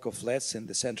the block of flats in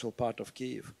the central part of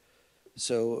Kyiv.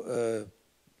 So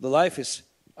the life is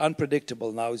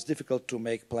unpredictable now. It's difficult to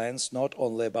make plans, not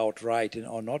only about writing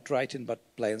or not writing,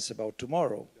 but plans about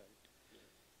tomorrow.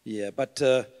 Yeah, but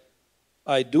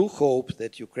I do hope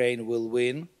that Ukraine will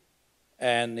win,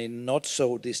 and in not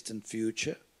so distant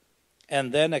future. And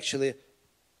then actually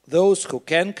those who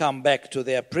can come back to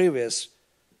their previous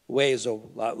ways of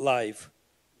life,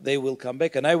 they will come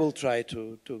back, and I will try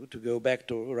to go back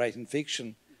to writing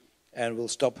fiction and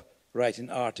will stop writing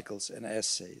articles and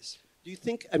essays. Do you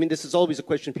think, I mean, this is always a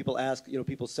question people ask, you know,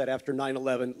 people said after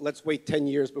 9/11, let's wait 10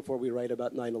 years before we write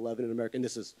about 9/11 in America, and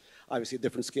this is obviously a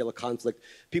different scale of conflict.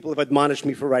 People have admonished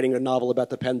me for writing a novel about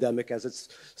the pandemic as it's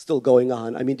still going on.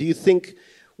 I mean, do you think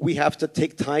we have to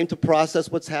take time to process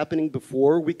what's happening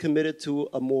before we commit it to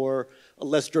a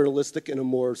less journalistic and a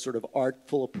more sort of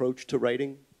artful approach to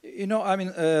writing? You know, I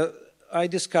mean, I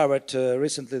discovered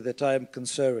recently that I'm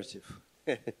conservative.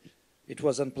 It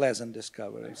was unpleasant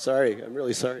discovery. I'm sorry, I'm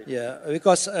really sorry. Yeah,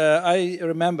 because I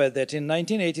remember that in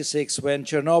 1986 when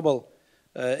Chernobyl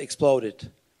exploded,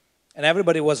 and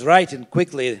everybody was writing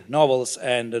quickly novels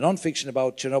and non-fiction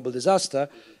about Chernobyl disaster,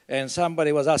 and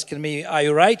somebody was asking me, are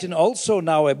you writing also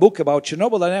now a book about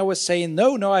Chernobyl? And I was saying,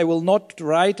 no, I will not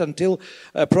write until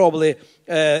probably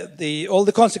all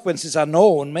the consequences are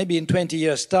known, maybe in 20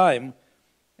 years' time.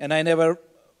 And I never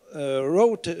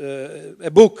wrote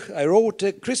a book. I wrote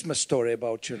a Christmas story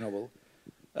about Chernobyl,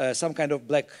 some kind of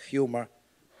black humor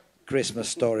Christmas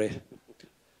story.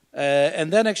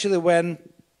 And then actually when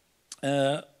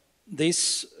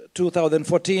this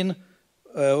 2014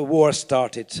 war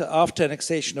started, after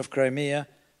annexation of Crimea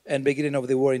and beginning of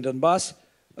the war in Donbass,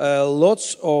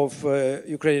 lots of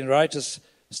Ukrainian writers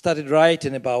started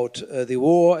writing about the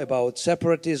war, about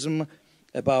separatism,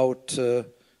 about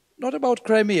not about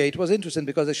Crimea. It was interesting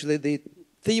because actually the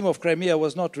theme of Crimea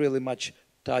was not really much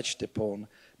touched upon.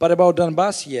 But about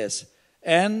Donbass, yes.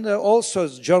 And also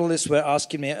journalists were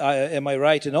asking me, am I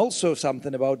writing also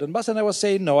something about Donbass? And I was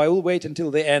saying, no, I will wait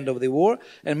until the end of the war,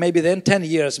 and maybe then 10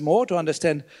 years more to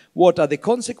understand what are the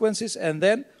consequences, and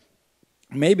then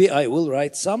maybe I will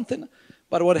write something.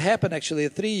 But what happened actually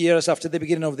 3 years after the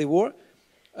beginning of the war,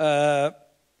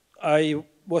 I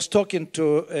was talking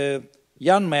to a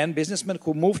young man, businessman,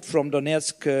 who moved from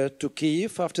Donetsk to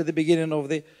Kiev after the beginning of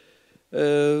the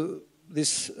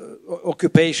this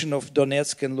occupation of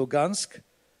Donetsk and Lugansk.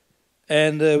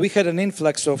 And we had an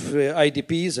influx of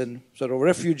IDPs and sort of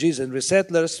refugees and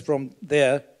resettlers from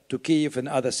there to Kiev and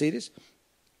other cities.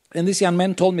 And this young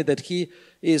man told me that he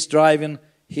is driving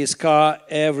his car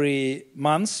every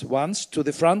month, once, to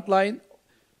the front line,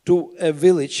 to a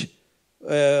village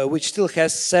which still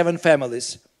has 7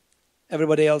 families.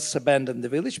 Everybody else abandoned the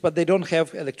village, but they don't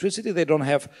have electricity, they don't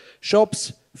have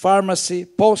shops, pharmacy,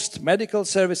 post, medical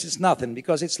services, nothing,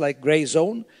 because it's like gray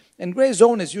zone. And gray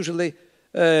zone is usually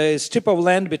a strip of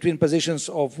land between positions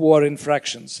of war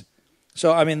infractions.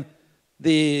 So, I mean,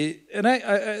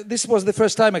 this was the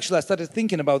first time actually I started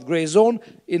thinking about gray zone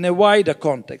in a wider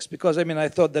context, because, I mean, I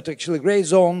thought that actually gray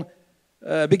zone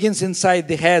begins inside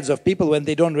the heads of people when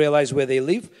they don't realize where they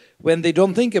live, when they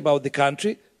don't think about the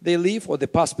country they live or the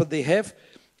passport they have.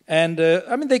 And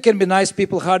I mean, they can be nice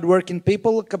people, hardworking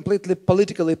people, completely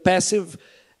politically passive,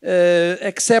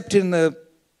 accepting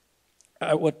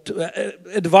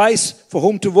advice for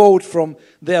whom to vote from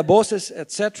their bosses,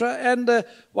 etc. And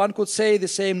one could say the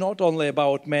same not only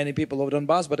about many people of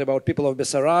Donbass, but about people of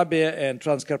Bessarabia and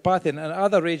Transcarpathian and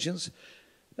other regions.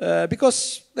 Because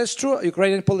that's true,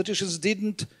 Ukrainian politicians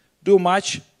didn't do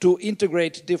much to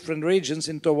integrate different regions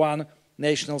into one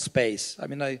national space. I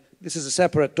mean, this is a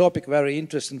separate topic, very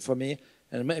interesting for me,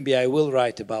 and maybe I will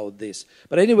write about this.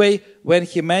 But anyway, when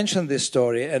he mentioned this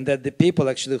story, and that the people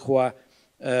actually who are,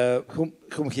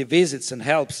 whom he visits and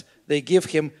helps, they give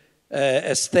him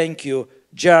as thank you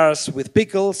jars with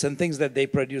pickles and things that they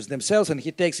produce themselves, and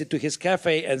he takes it to his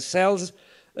cafe and sells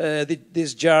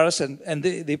these jars, and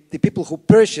the people who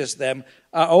purchase them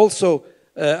are also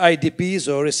IDPs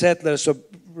or resettlers or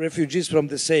refugees from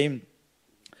the same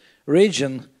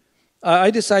region.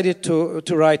 I decided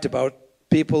to write about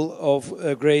people of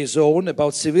a gray zone,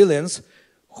 about civilians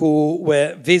who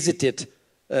were visited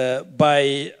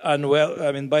by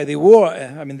the war.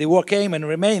 I mean, the war came and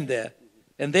remained there,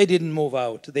 and they didn't move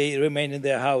out. They remained in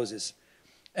their houses.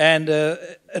 And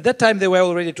at that time, there were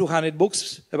already 200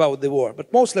 books about the war,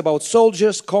 but mostly about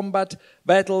soldiers, combat,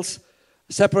 battles,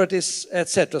 separatists,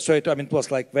 etc. So it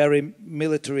was like very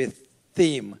military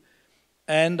theme.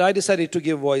 And I decided to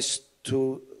give voice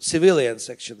to civilians,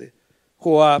 actually,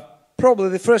 who are probably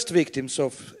the first victims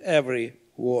of every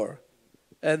war.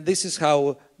 And this is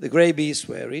how the Grey Beasts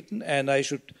were written. And I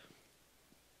should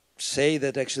say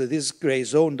that actually this gray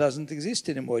zone doesn't exist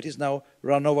anymore. It is now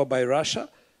run over by Russia.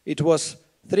 It was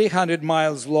 300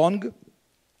 miles long.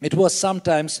 It was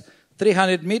sometimes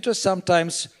 300 meters,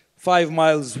 sometimes 5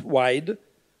 miles wide.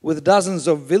 with dozens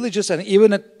of villages, and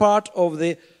even a part of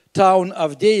the town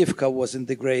of Avdiivka was in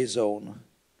the gray zone.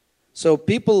 So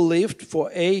people lived for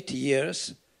 8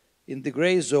 years in the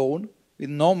gray zone,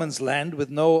 in no man's land, with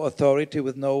no authority,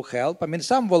 with no help. I mean,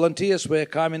 some volunteers were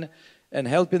coming and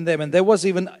helping them, and there was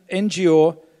even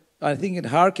NGO, I think in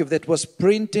Kharkiv, that was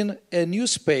printing a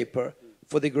newspaper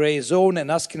for the gray zone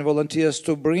and asking volunteers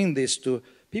to bring this to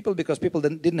people, because people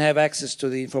didn't have access to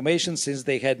the information since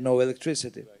they had no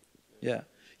electricity. Yeah.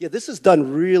 Yeah, this is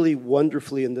done really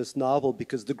wonderfully in this novel,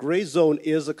 because the gray zone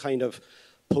is a kind of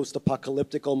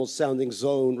post-apocalyptic almost sounding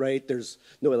zone, right? There's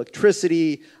no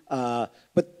electricity,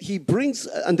 but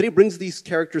Andrey brings these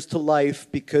characters to life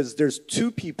because there's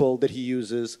two people that he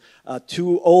uses,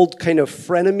 two old kind of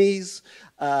frenemies.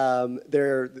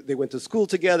 They went to school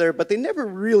together, but they never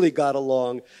really got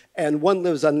along. And one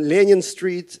lives on Lenin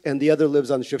Street, and the other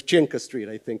lives on Shevchenko Street,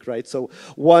 I think, right? So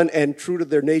one, and true to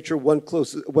their nature,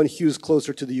 one hews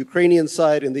closer to the Ukrainian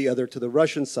side, and the other to the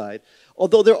Russian side.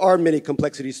 Although there are many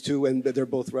complexities too, and they're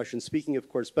both Russian-speaking, of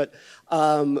course. But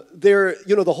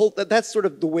that's sort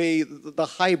of the way, the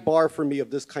high bar for me of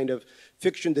this kind of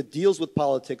fiction that deals with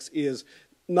politics is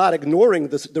not ignoring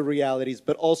the realities,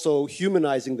 but also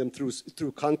humanizing them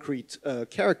through concrete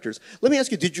characters. Let me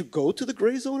ask you, did you go to the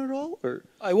gray zone at all? Or?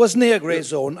 I was near gray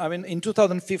zone. I mean, in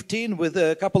 2015, with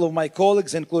a couple of my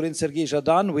colleagues, including Sergei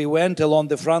Zhadan, we went along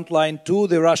the front line to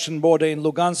the Russian border in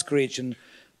Lugansk region,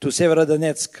 to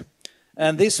Severodonetsk.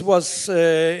 And this was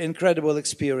an incredible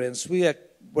experience. We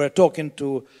were talking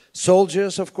to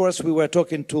soldiers, of course. We were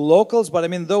talking to locals. But I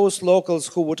mean, those locals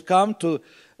who would come to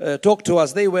talk to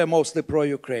us, they were mostly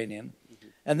pro-Ukrainian.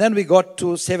 And then we got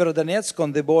to Severodonetsk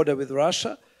on the border with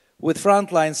Russia, with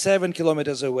front line 7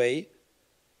 kilometers away.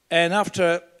 And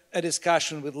after a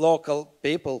discussion with local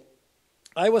people,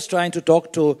 I was trying to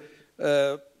talk to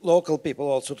local people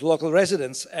also, to local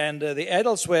residents, and the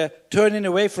adults were turning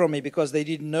away from me because they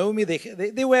didn't know me.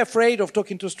 They were afraid of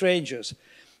talking to strangers.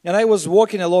 And I was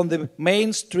walking along the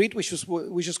main street, which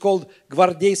is called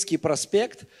Gvardeysky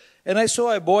Prospect, and I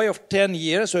saw a boy of 10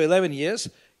 years or 11 years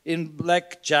in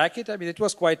black jacket. I mean, it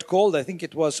was quite cold. I think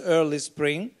it was early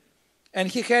spring. And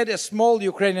he had a small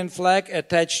Ukrainian flag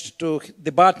attached to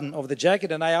the button of the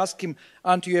jacket, and I asked him,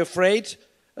 "Aren't you afraid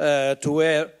to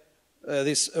wear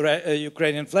this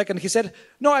Ukrainian flag?" And he said,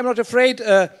 "No, I'm not afraid.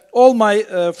 All my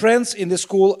friends in the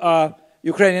school are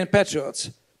Ukrainian patriots,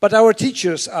 but our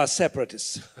teachers are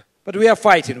separatists. But we are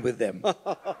fighting with them."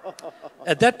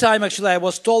 At that time, actually, I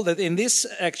was told that in this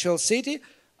actual city,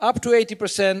 up to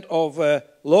 80% of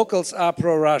locals are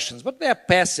pro-Russians, but they are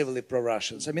passively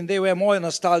pro-Russians. I mean, they were more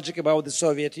nostalgic about the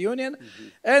Soviet Union,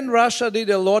 and Russia did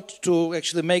a lot to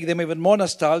actually make them even more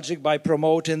nostalgic by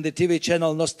promoting the TV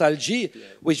channel Nostalgie,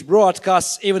 which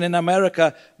broadcasts, even in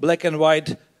America, black and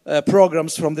white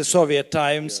programs from the Soviet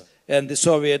times and the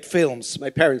Soviet films. My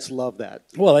parents love that.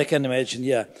 Well, I can imagine,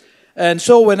 yeah. And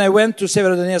so when I went to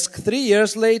Severodonetsk 3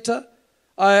 years later,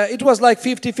 it was like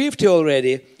 50-50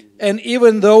 already. And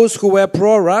even those who were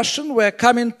pro-Russian were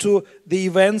coming to the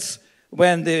events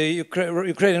when the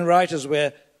Ukrainian writers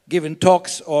were giving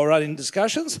talks or running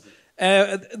discussions.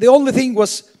 The only thing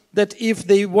was that if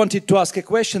they wanted to ask a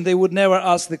question, they would never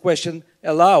ask the question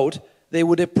aloud. They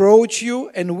would approach you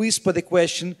and whisper the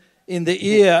question in the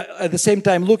ear, at the same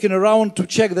time looking around to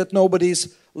check that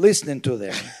nobody's listening to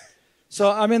them. So,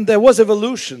 I mean, there was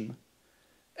evolution.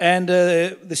 And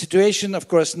the situation, of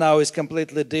course, now is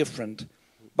completely different.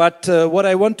 But what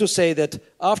I want to say that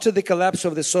after the collapse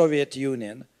of the Soviet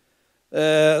Union,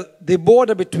 the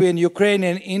border between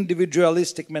Ukrainian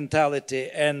individualistic mentality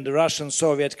and Russian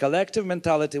Soviet collective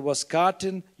mentality was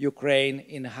cutting Ukraine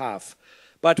in half.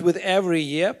 But with every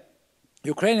year,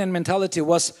 Ukrainian mentality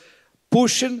was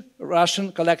pushing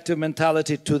Russian collective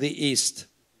mentality to the east.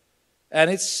 And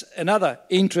it's another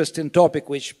interesting topic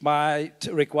which might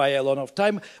require a lot of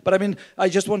time. But I mean, I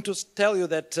just want to tell you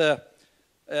that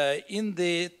in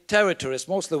the territories,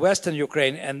 mostly Western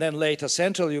Ukraine and then later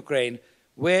Central Ukraine,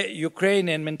 where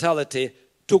Ukrainian mentality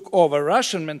took over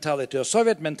Russian mentality or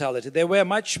Soviet mentality, there were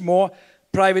much more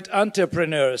private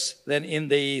entrepreneurs than in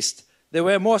the East. There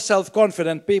were more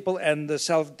self-confident people and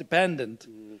self-dependent.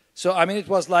 So, I mean, it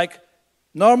was like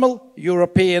normal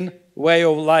European way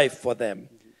of life for them.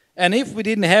 And if we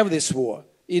didn't have this war,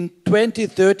 in 20,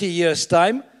 30 years'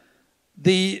 time,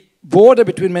 the border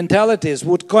between mentalities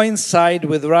would coincide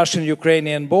with the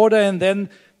Russian-Ukrainian border, and then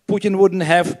Putin wouldn't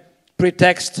have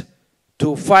pretext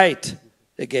to fight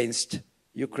against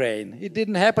Ukraine. It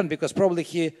didn't happen because probably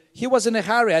he was in a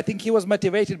hurry. I think he was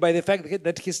motivated by the fact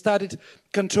that he started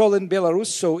controlling Belarus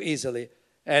so easily.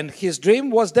 And his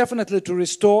dream was definitely to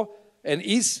restore, and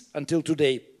is until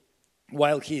today,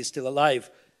 while he is still alive,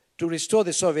 to restore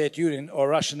the Soviet Union or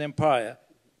Russian Empire,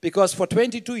 because for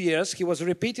 22 years he was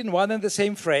repeating one and the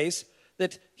same phrase,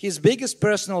 that his biggest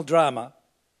personal drama,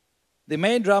 the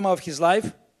main drama of his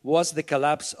life, was the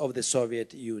collapse of the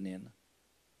Soviet Union.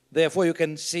 Therefore, you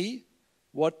can see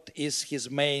what is his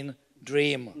main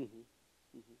dream.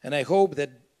 And I hope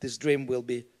that this dream will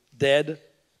be dead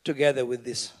together with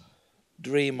this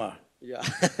dreamer. Yeah.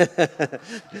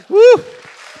 Woo!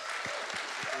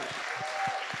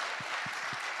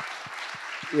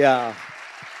 Yeah.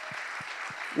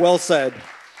 Well said.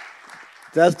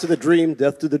 Death to the dream,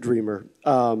 death to the dreamer.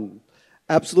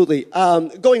 Absolutely.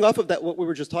 Going off of that, what we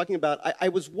were just talking about, I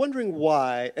was wondering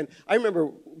why, and I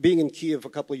remember being in Kiev a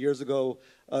couple of years ago,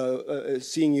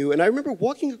 seeing you, and I remember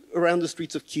walking around the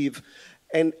streets of Kiev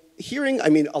and hearing, I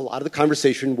mean, a lot of the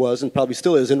conversation was, and probably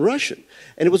still is, in Russian.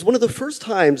 And it was one of the first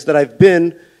times that I've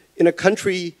been in a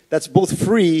country that's both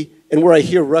free and where I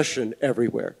hear Russian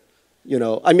everywhere. You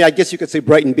know, I mean, I guess you could say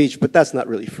Brighton Beach, but that's not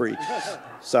really free.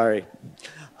 Sorry.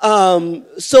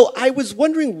 So I was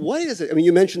wondering, what is it? I mean,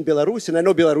 you mentioned Belarus, and I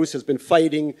know Belarus has been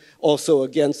fighting also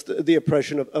against the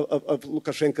oppression of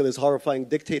Lukashenko, this horrifying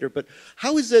dictator, but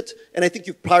how is it, and I think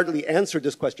you've partly answered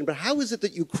this question, but how is it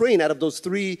that Ukraine, out of those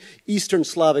three Eastern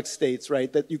Slavic states,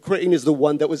 right, that Ukraine is the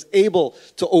one that was able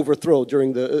to overthrow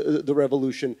during the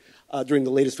revolution, during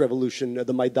the latest revolution,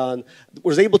 the Maidan,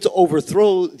 was able to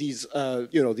overthrow these,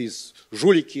 you know, these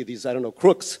zhuliki, these, I don't know,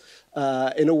 crooks,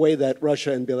 in a way that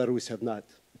Russia and Belarus have not?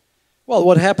 Well,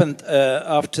 what happened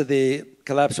after the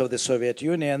collapse of the Soviet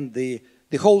Union, the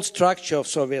whole structure of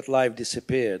Soviet life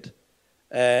disappeared.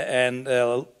 And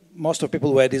most of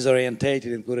people were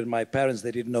disorientated, including my parents.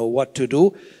 They didn't know what to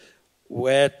do,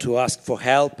 where to ask for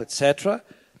help, etc.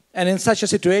 And in such a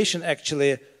situation,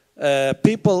 actually,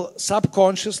 people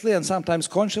subconsciously and sometimes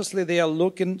consciously, they are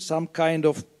looking some kind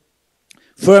of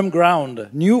firm ground,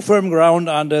 new firm ground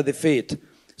under the feet.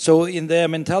 So in their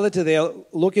mentality, they are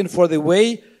looking for the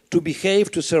way to behave,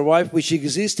 to survive, which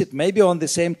existed maybe on the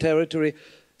same territory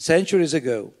centuries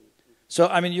ago. So,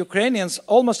 I mean, Ukrainians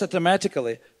almost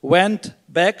automatically went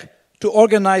back to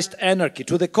organized anarchy,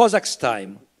 to the Cossacks'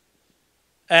 time.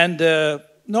 And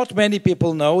not many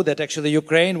people know that actually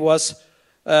Ukraine was,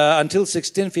 until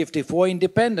 1654,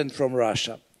 independent from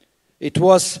Russia. It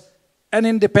was an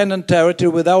independent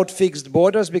territory without fixed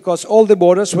borders, because all the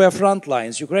borders were front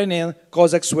lines. Ukrainian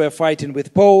Cossacks were fighting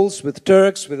with Poles, with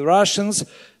Turks, with Russians,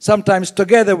 sometimes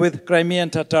together with Crimean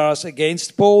Tatars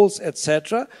against Poles,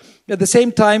 etc. At the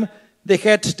same time, they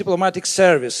had diplomatic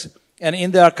service. And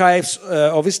in the archives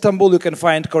of Istanbul, you can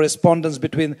find correspondence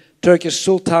between Turkish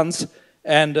sultans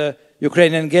and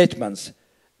Ukrainian hetmans.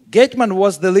 Hetman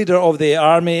was the leader of the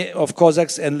army of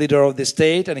Cossacks and leader of the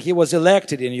state, and he was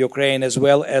elected in Ukraine as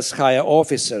well as higher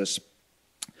officers.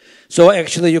 So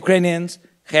actually Ukrainians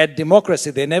had democracy.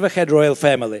 They never had royal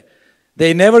family.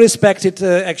 They never respected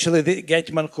actually the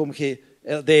Hetman whom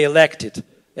they elected.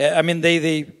 I mean,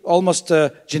 they almost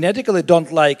genetically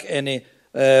don't like any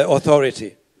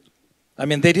authority. I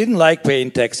mean, they didn't like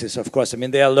paying taxes, of course. I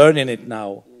mean, they are learning it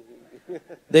now.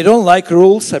 They don't like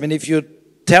rules. I mean, if you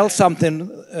tell something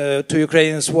to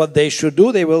Ukrainians what they should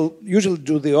do, they will usually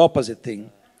do the opposite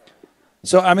thing.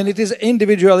 So, I mean, it is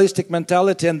individualistic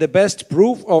mentality, and the best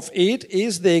proof of it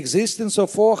is the existence of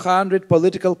 400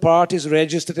 political parties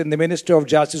registered in the Ministry of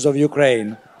Justice of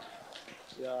Ukraine.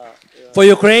 For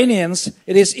Ukrainians,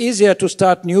 it is easier to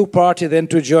start a new party than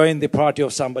to join the party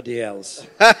of somebody else.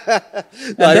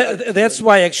 That's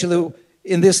why, actually,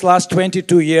 in this last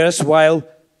 22 years, while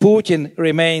Putin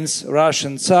remains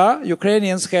Russian Tsar,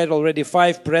 Ukrainians had already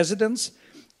 5 presidents,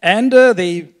 and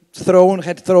they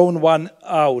had thrown one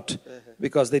out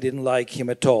because they didn't like him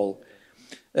at all.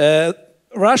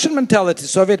 Russian mentality,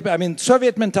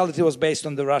 Soviet mentality was based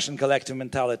on the Russian collective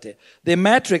mentality. The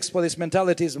matrix for this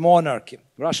mentality is monarchy.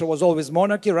 Russia was always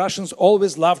monarchy. Russians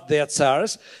always loved their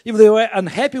Tsars. If they were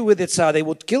unhappy with the Tsar, they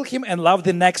would kill him and love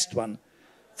the next one.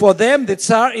 For them, the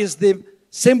Tsar is the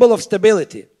symbol of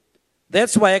stability.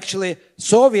 That's why actually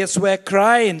Soviets were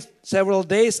crying several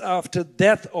days after the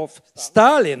death of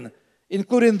Stalin,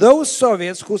 including those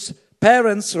Soviets whose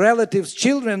parents, relatives,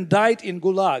 children died in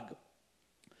Gulag.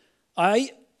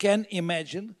 I can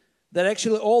imagine that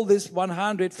actually all these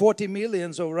 140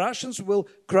 millions of Russians will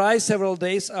cry several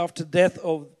days after the death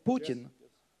of Putin.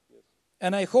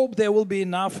 And I hope there will be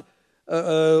enough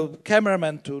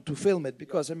cameramen to film it,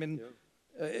 because, I mean,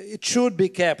 it should be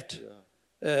kept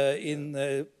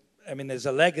as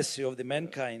a legacy of the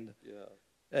mankind.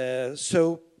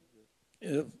 No,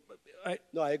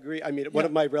 I agree. I mean, one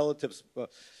of my relatives,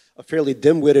 a fairly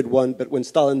dim-witted one, but when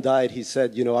Stalin died, he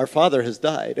said, you know, our father has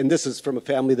died. And this is from a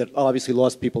family that obviously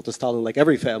lost people to Stalin, like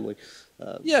every family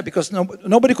Yeah, because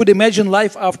nobody could imagine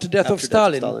life after death of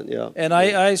Stalin. Yeah. And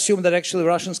I assume that actually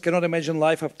Russians cannot imagine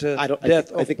life after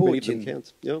death of I think Putin. many of them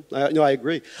can't. No, I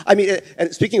agree. I mean,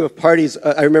 and speaking of parties,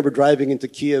 I remember driving into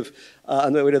Kiev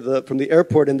on the way to from the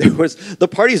airport, and the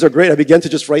parties are great. I began to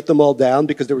just write them all down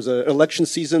because there was an election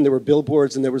season, there were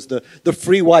billboards, and there was the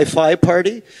free Wi-Fi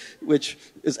party, which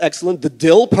is excellent. The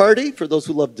dill party, for those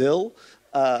who love dill.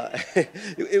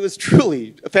 It was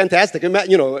truly fantastic.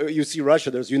 You see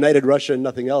Russia, there's United Russia and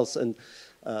nothing else. And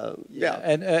yeah.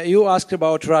 And you asked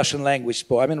about Russian language.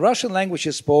 I mean, Russian language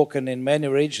is spoken in many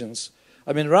regions.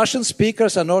 I mean, Russian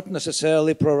speakers are not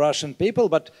necessarily pro-Russian people,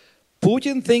 but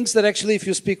Putin thinks that actually if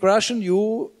you speak Russian,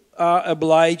 you are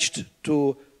obliged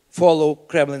to follow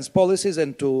Kremlin's policies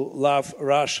and to love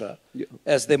Russia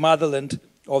as the motherland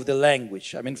of the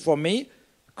language. I mean, for me,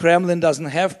 Kremlin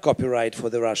doesn't have copyright for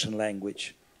the Russian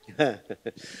language.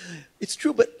 It's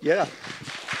true, but yeah.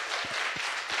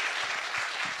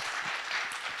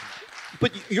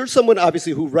 But you're someone,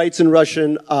 obviously, who writes in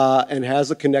Russian and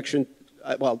has a connection.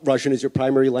 Well, Russian is your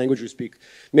primary language. You speak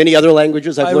many other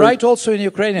languages. I write also in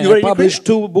Ukrainian. I published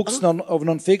 2 books of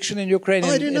nonfiction in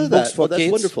Ukrainian. Oh, I didn't know books that. for that's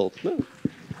kids. Wonderful. No.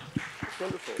 That's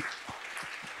wonderful.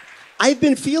 I've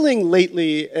been feeling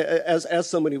lately, as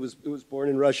someone who was born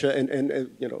in Russia and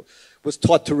was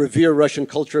taught to revere Russian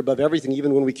culture above everything.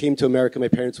 Even when we came to America, my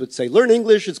parents would say, "Learn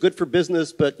English; it's good for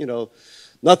business." But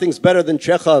nothing's better than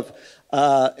Chekhov,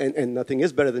 and nothing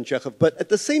is better than Chekhov. But at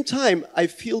the same time, I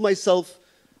feel myself,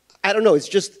 I don't know, it's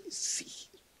just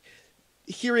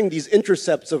hearing these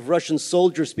intercepts of Russian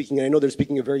soldiers speaking, and I know they're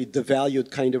speaking a very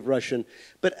devalued kind of Russian,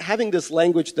 but having this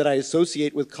language that I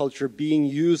associate with culture being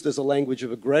used as a language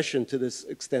of aggression to this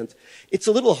extent, it's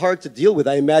a little hard to deal with.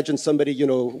 I imagine somebody,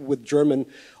 with German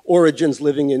origins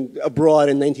living abroad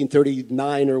in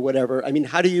 1939 or whatever. I mean,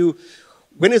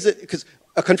 when is it, because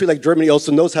a country like Germany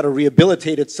also knows how to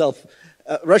rehabilitate itself.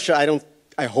 Russia,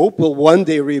 I hope will one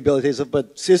day rehabilitate itself,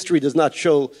 but history does not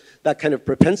show that kind of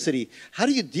propensity. How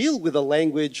do you deal with a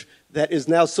language that is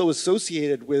now so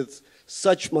associated with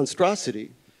such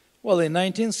monstrosity? Well, in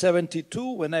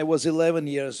 1972, when I was 11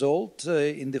 years old,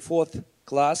 in the 4th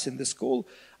class in the school,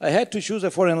 I had to choose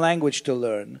a foreign language to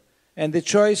learn. And the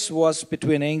choice was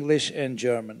between English and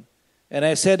German. And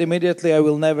I said immediately I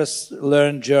will never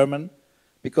learn German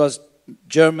because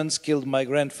Germans killed my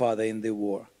grandfather in the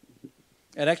war.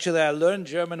 And actually I learned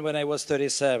German when I was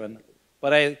 37,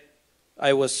 but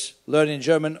I was learning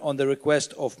German on the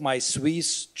request of my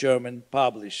Swiss German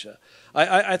publisher.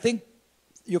 I think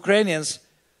Ukrainians,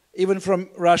 even from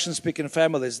Russian-speaking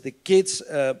families, the kids,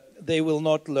 they will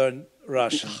not learn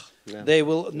Russian. Yeah. They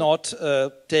will not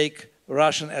take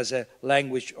Russian as a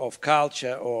language of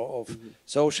culture or of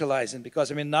socializing,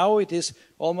 because now it is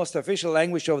almost official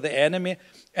language of the enemy.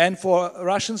 And for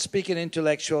Russian-speaking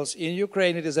intellectuals in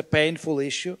Ukraine, it is a painful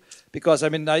issue, because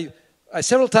I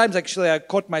several times actually I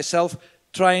caught myself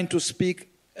trying to speak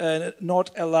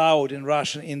not aloud in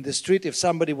Russian in the street if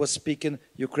somebody was speaking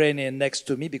Ukrainian next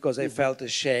to me, because I felt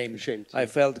ashamed. I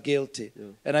felt guilty.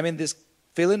 Yeah. And this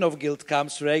feeling of guilt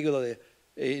comes regularly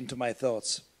into my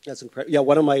thoughts. That's incredible. Yeah,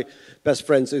 one of my best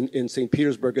friends in St.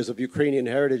 Petersburg is of Ukrainian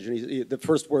heritage, and the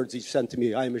first words he sent to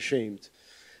me, "I'm ashamed."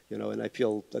 And I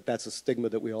feel that that's a stigma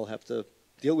that we all have to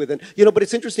deal with. And but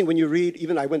it's interesting when you read,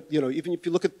 even if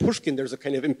you look at Pushkin, there's a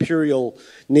kind of imperial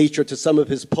nature to some of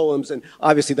his poems, and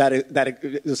obviously that is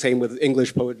the same with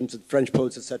English poets and French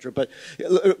poets, etc. But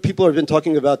people have been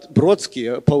talking about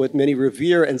Brodsky, a poet many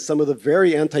revere, and some of the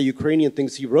very anti-Ukrainian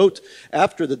things he wrote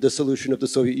after the dissolution of the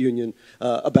Soviet Union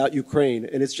about Ukraine.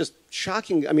 And it's just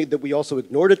shocking, that we also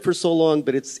ignored it for so long,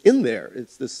 but it's in there.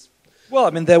 It's this. Well,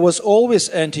 there was always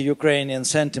anti-Ukrainian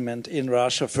sentiment in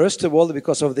Russia, first of all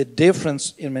because of the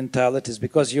difference in mentalities,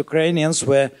 because Ukrainians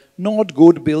were not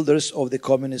good builders of the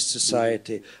communist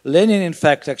society. Lenin, in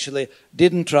fact, actually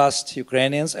didn't trust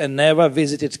Ukrainians and never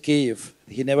visited Kiev.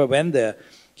 He never went there.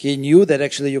 He knew that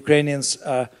actually Ukrainians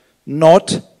are not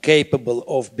capable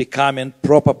of becoming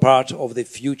proper part of the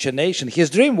future nation. His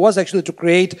dream was actually to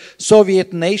create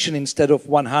Soviet nation instead of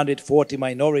 140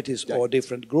 minorities or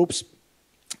different groups.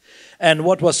 And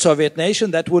what was Soviet nation?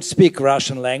 That would speak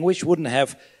Russian language, wouldn't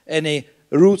have any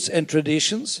roots and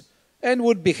traditions, and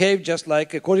would behave just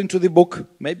like, according to the book,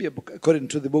 maybe according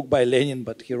to the book by Lenin,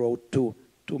 but he wrote too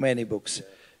many books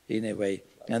in a way.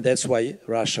 And that's why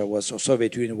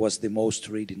Soviet Union was the most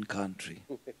reading country.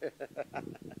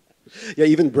 Yeah,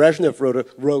 even Brezhnev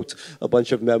wrote a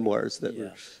bunch of memoirs that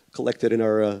were collected in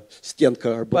our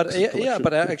Shteyngart, our books.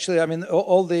 But actually,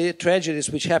 all the tragedies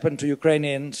which happened to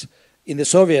Ukrainians in the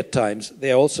Soviet times,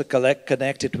 they are also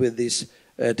connected with this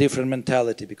different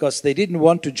mentality, because they didn't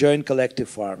want to join collective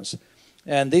farms.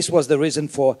 And this was the reason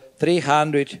for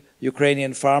 300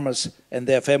 Ukrainian farmers and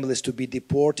their families to be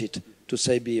deported to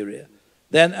Siberia.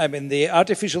 Then, I mean, the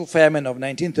artificial famine of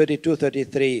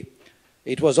 1932-33,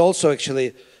 it was also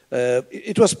actually,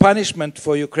 it was punishment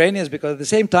for Ukrainians because at the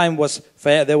same time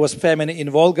there was famine in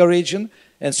Volga region,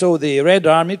 and so the Red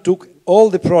Army took all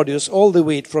the produce, all the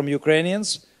wheat from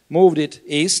Ukrainians, moved it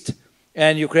east,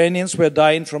 and Ukrainians were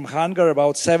dying from hunger,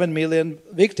 about 7 million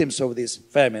victims of this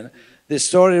famine. This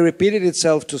story repeated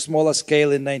itself to smaller scale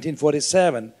in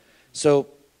 1947. So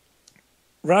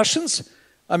Russians,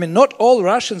 I mean, not all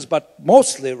Russians, but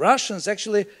mostly Russians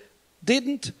actually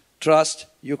didn't trust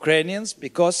Ukrainians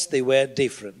because they were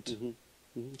different. Mm-hmm.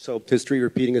 Mm-hmm. So history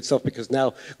repeating itself because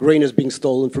now grain is being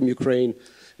stolen from Ukraine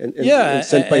and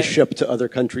sent by ship to other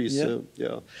countries. Yeah.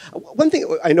 Yeah. One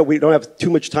thing, I know we don't have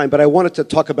too much time, but I wanted to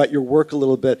talk about your work a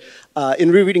little bit.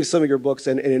 In rereading some of your books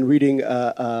and in reading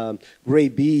Gray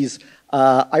Bees,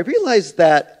 I realized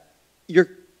that your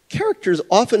characters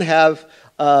often have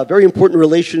very important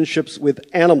relationships with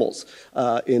animals.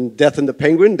 In Death and the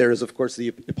Penguin, there is, of course, the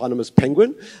eponymous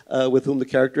penguin, with whom the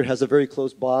character has a very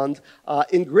close bond.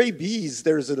 In Gray Bees,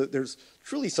 there's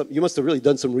truly some, you must have really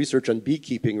done some research on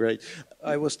beekeeping, right?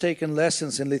 I was taking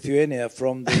lessons in Lithuania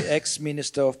from the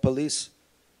ex-minister of police,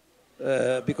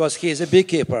 because he is a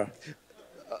beekeeper.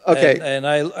 Okay. And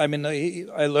I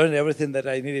learned everything that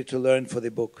I needed to learn for the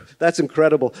book. That's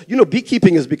incredible. You know,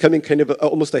 beekeeping is becoming kind of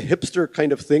almost a hipster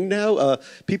kind of thing now.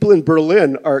 People in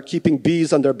Berlin are keeping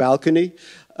bees on their balcony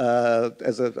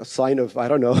as a sign of, I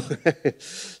don't know,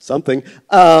 something.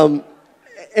 But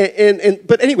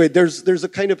anyway, there's a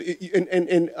kind of,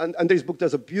 and Andrey's book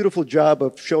does a beautiful job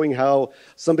of showing how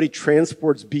somebody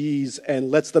transports bees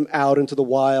and lets them out into the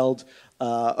wild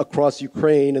across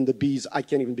Ukraine, and the bees, I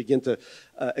can't even begin to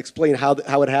explain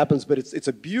how it happens, but it's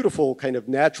a beautiful kind of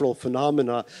natural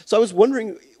phenomena. So I was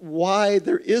wondering why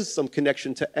there is some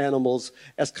connection to animals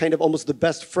as kind of almost the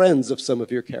best friends of some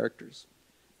of your characters.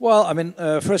 Well, I mean,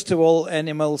 first of all,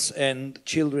 animals and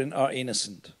children are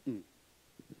innocent.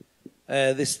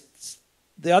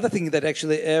 The other thing that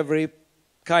actually every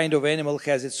kind of animal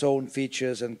has its own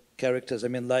features and characters. I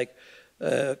mean, like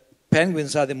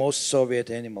penguins are the most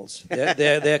Soviet animals.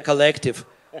 They're collective.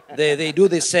 They do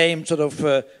the same sort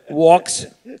of walks,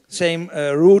 same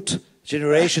route,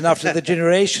 generation after the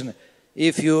generation.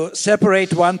 If you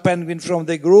separate one penguin from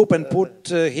the group and put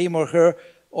him or her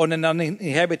on an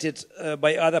uninhabited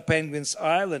by other penguins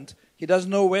island, he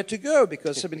doesn't know where to go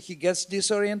because, I mean, he gets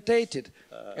disorientated.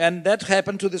 And that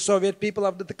happened to the Soviet people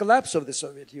after the collapse of the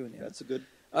Soviet Union. That's a good...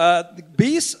 The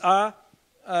bees are,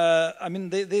 I mean,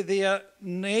 they are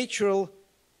natural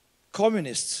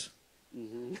communists.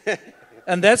 Mm-hmm.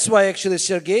 And that's why actually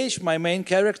Sergej, my main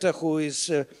character, who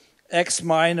is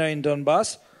ex-miner in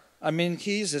Donbass, I mean,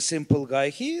 he's a simple guy.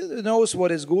 He knows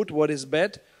what is good, what is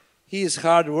bad. He is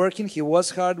hardworking, he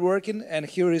was hardworking, and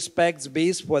he respects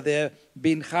bees for their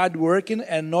being hardworking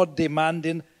and not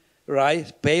demanding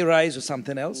pay rise or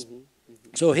something else. Mm-hmm.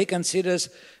 Mm-hmm. So he considers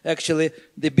actually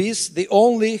the bees the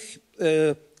only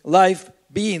live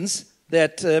beings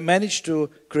that managed to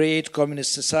create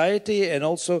communist society, and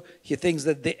also he thinks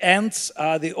that the ants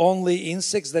are the only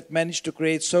insects that managed to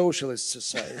create socialist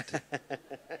society.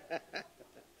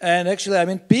 And actually, I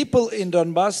mean, people in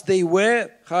Donbass, they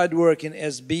were hardworking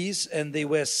as bees, and they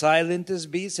were silent as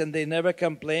bees, and they never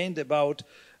complained about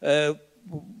the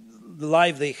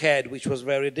life they had, which was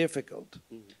very difficult.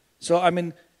 Mm-hmm. So, I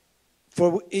mean,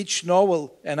 for each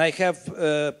novel, and I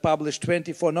have published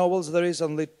 24 novels,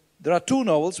 there are 2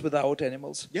 novels without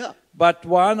animals. Yeah. But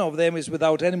one of them is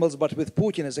without animals, but with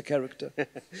Putin as a character.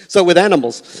 So with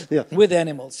animals, yeah. With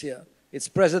animals, yeah. It's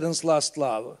President's Last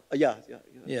Love.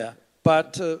 Yeah.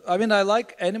 But, I mean, I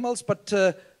like animals, but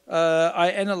I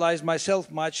analyzed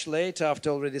myself much later, after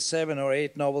already 7 or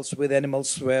 8 novels with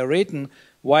animals were written.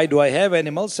 Why do I have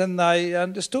animals? And I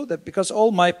understood that because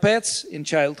all my pets in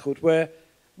childhood were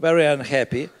very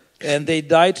unhappy. And they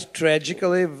died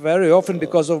tragically very often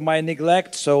because of my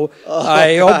neglect. So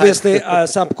I obviously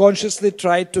subconsciously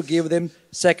tried to give them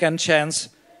second chance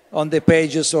on the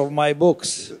pages of my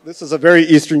books. This is a very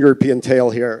Eastern European tale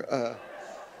here.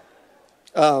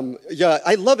 Yeah,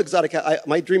 I love exotic.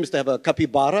 My dream is to have a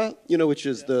capybara, you know, which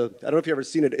is I don't know if you've ever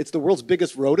seen it. It's the world's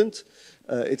biggest rodent.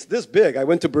 It's this big. I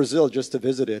went to Brazil just to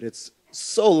visit it. It's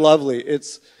so lovely.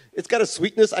 It's got a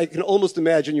sweetness. I can almost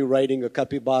imagine you writing a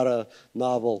capybara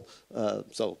novel.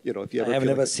 So, you know, if you ever... I have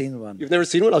never seen one. You've never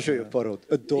seen one? I'll show you a photo.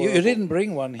 Adorable. You didn't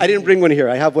bring one here. I didn't bring one here.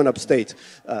 I have one upstate,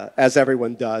 as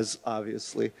everyone does,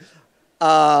 obviously.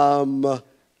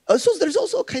 So there's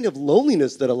also a kind of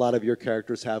loneliness that a lot of your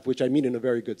characters have, which I mean in a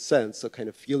very good sense, a kind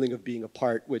of feeling of being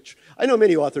apart, which I know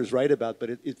many authors write about, but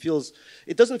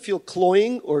it doesn't feel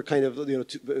cloying or kind of,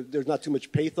 there's not too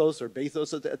much pathos or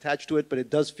bathos attached to it, but it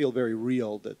does feel very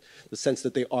real, that the sense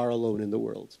that they are alone in the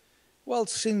world. Well,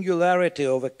 singularity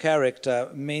of a character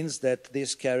means that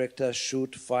this character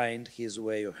should find his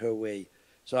way or her way.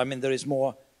 So, I mean, there is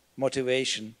more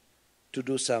motivation to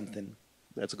do something.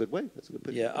 That's a good way. That's a good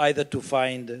point. Yeah, either to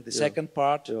find the second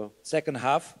part, second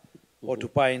half, or to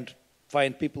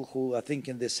find people who are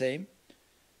thinking the same.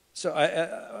 So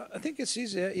I think it's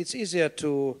easier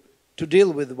to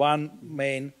deal with one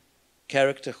main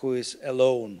character who is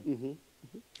alone.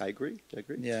 I agree.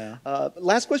 Yeah.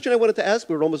 Last question I wanted to ask.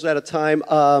 We're almost out of time.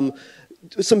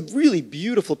 Some really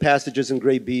beautiful passages in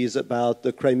Grey Bees about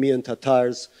the Crimean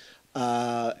Tatars,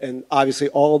 and obviously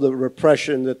all the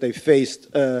repression that they faced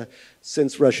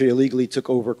since Russia illegally took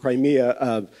over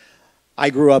Crimea. I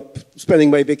grew up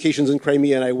spending my vacations in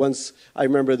Crimea, and I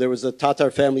remember there was a Tatar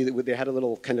family that they had a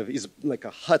little kind of, like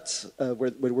a hut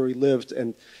where we lived,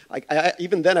 and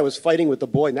even then I was fighting with the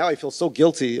boy. Now I feel so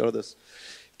guilty, this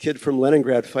kid from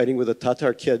Leningrad fighting with a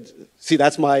Tatar kid. See,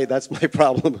 that's my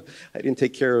problem. I didn't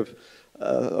take care of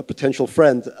a potential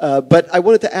friend. But I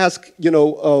wanted to ask,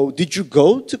 did you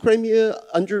go to Crimea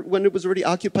when it was already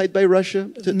occupied by Russia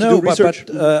to do research?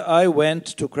 But I went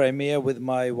to Crimea with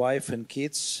my wife and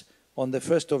kids on the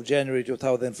 1st of January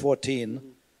 2014,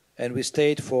 and we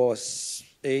stayed for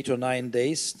 8 or 9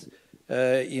 days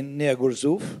near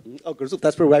Gurzuf. Oh, Gurzuf,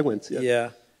 that's where I went.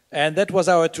 Yeah. And that was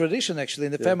our tradition, actually,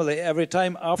 in the family. Every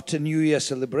time after New Year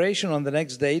celebration, on the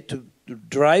next day, to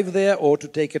drive there or to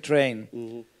take a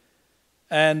train.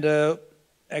 And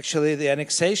actually, the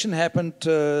annexation happened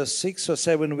 6 or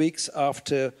 7 weeks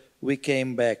after we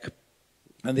came back.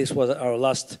 And this was our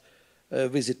last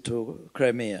visit to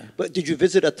Crimea. But did you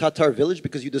visit a Tatar village?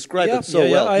 Because you described it so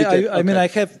well. I mean, I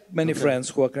have many friends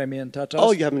who are Crimean Tatars.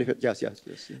 Oh, you have many friends.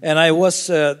 Yes. And I was,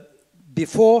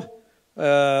 before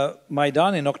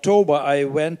Maidan in October, I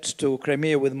went to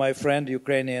Crimea with my friend,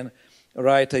 Ukrainian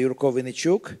writer Yurko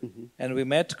Vinichuk, and we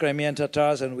met Crimean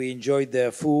Tatars, and we enjoyed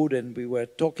their food, and we were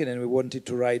talking, and we wanted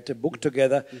to write a book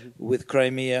together with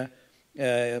Crimea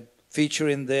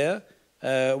featuring there.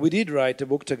 We did write a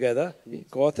book together,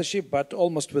 co-authorship, but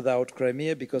almost without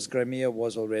Crimea, because Crimea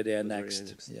was already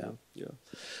annexed. Yeah.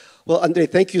 Well, Andrey,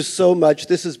 thank you so much.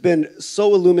 This has been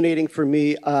so illuminating for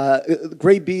me.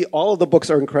 Grey Bee, all of the books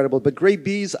are incredible, but Grey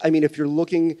Bees, I mean, if you're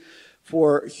looking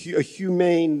for a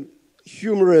humane,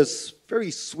 humorous,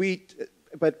 very sweet,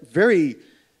 but very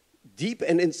deep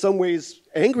and in some ways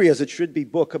angry as it should be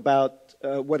book about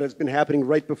what has been happening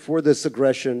right before this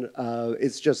aggression,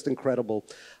 it's just incredible.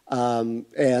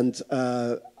 And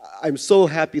I'm so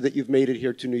happy that you've made it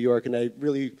here to New York, and I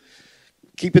really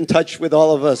keep in touch with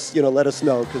all of us, let us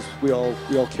know, because we all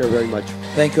care very much.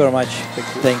 Thank you very much.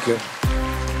 Thank you. Thank you.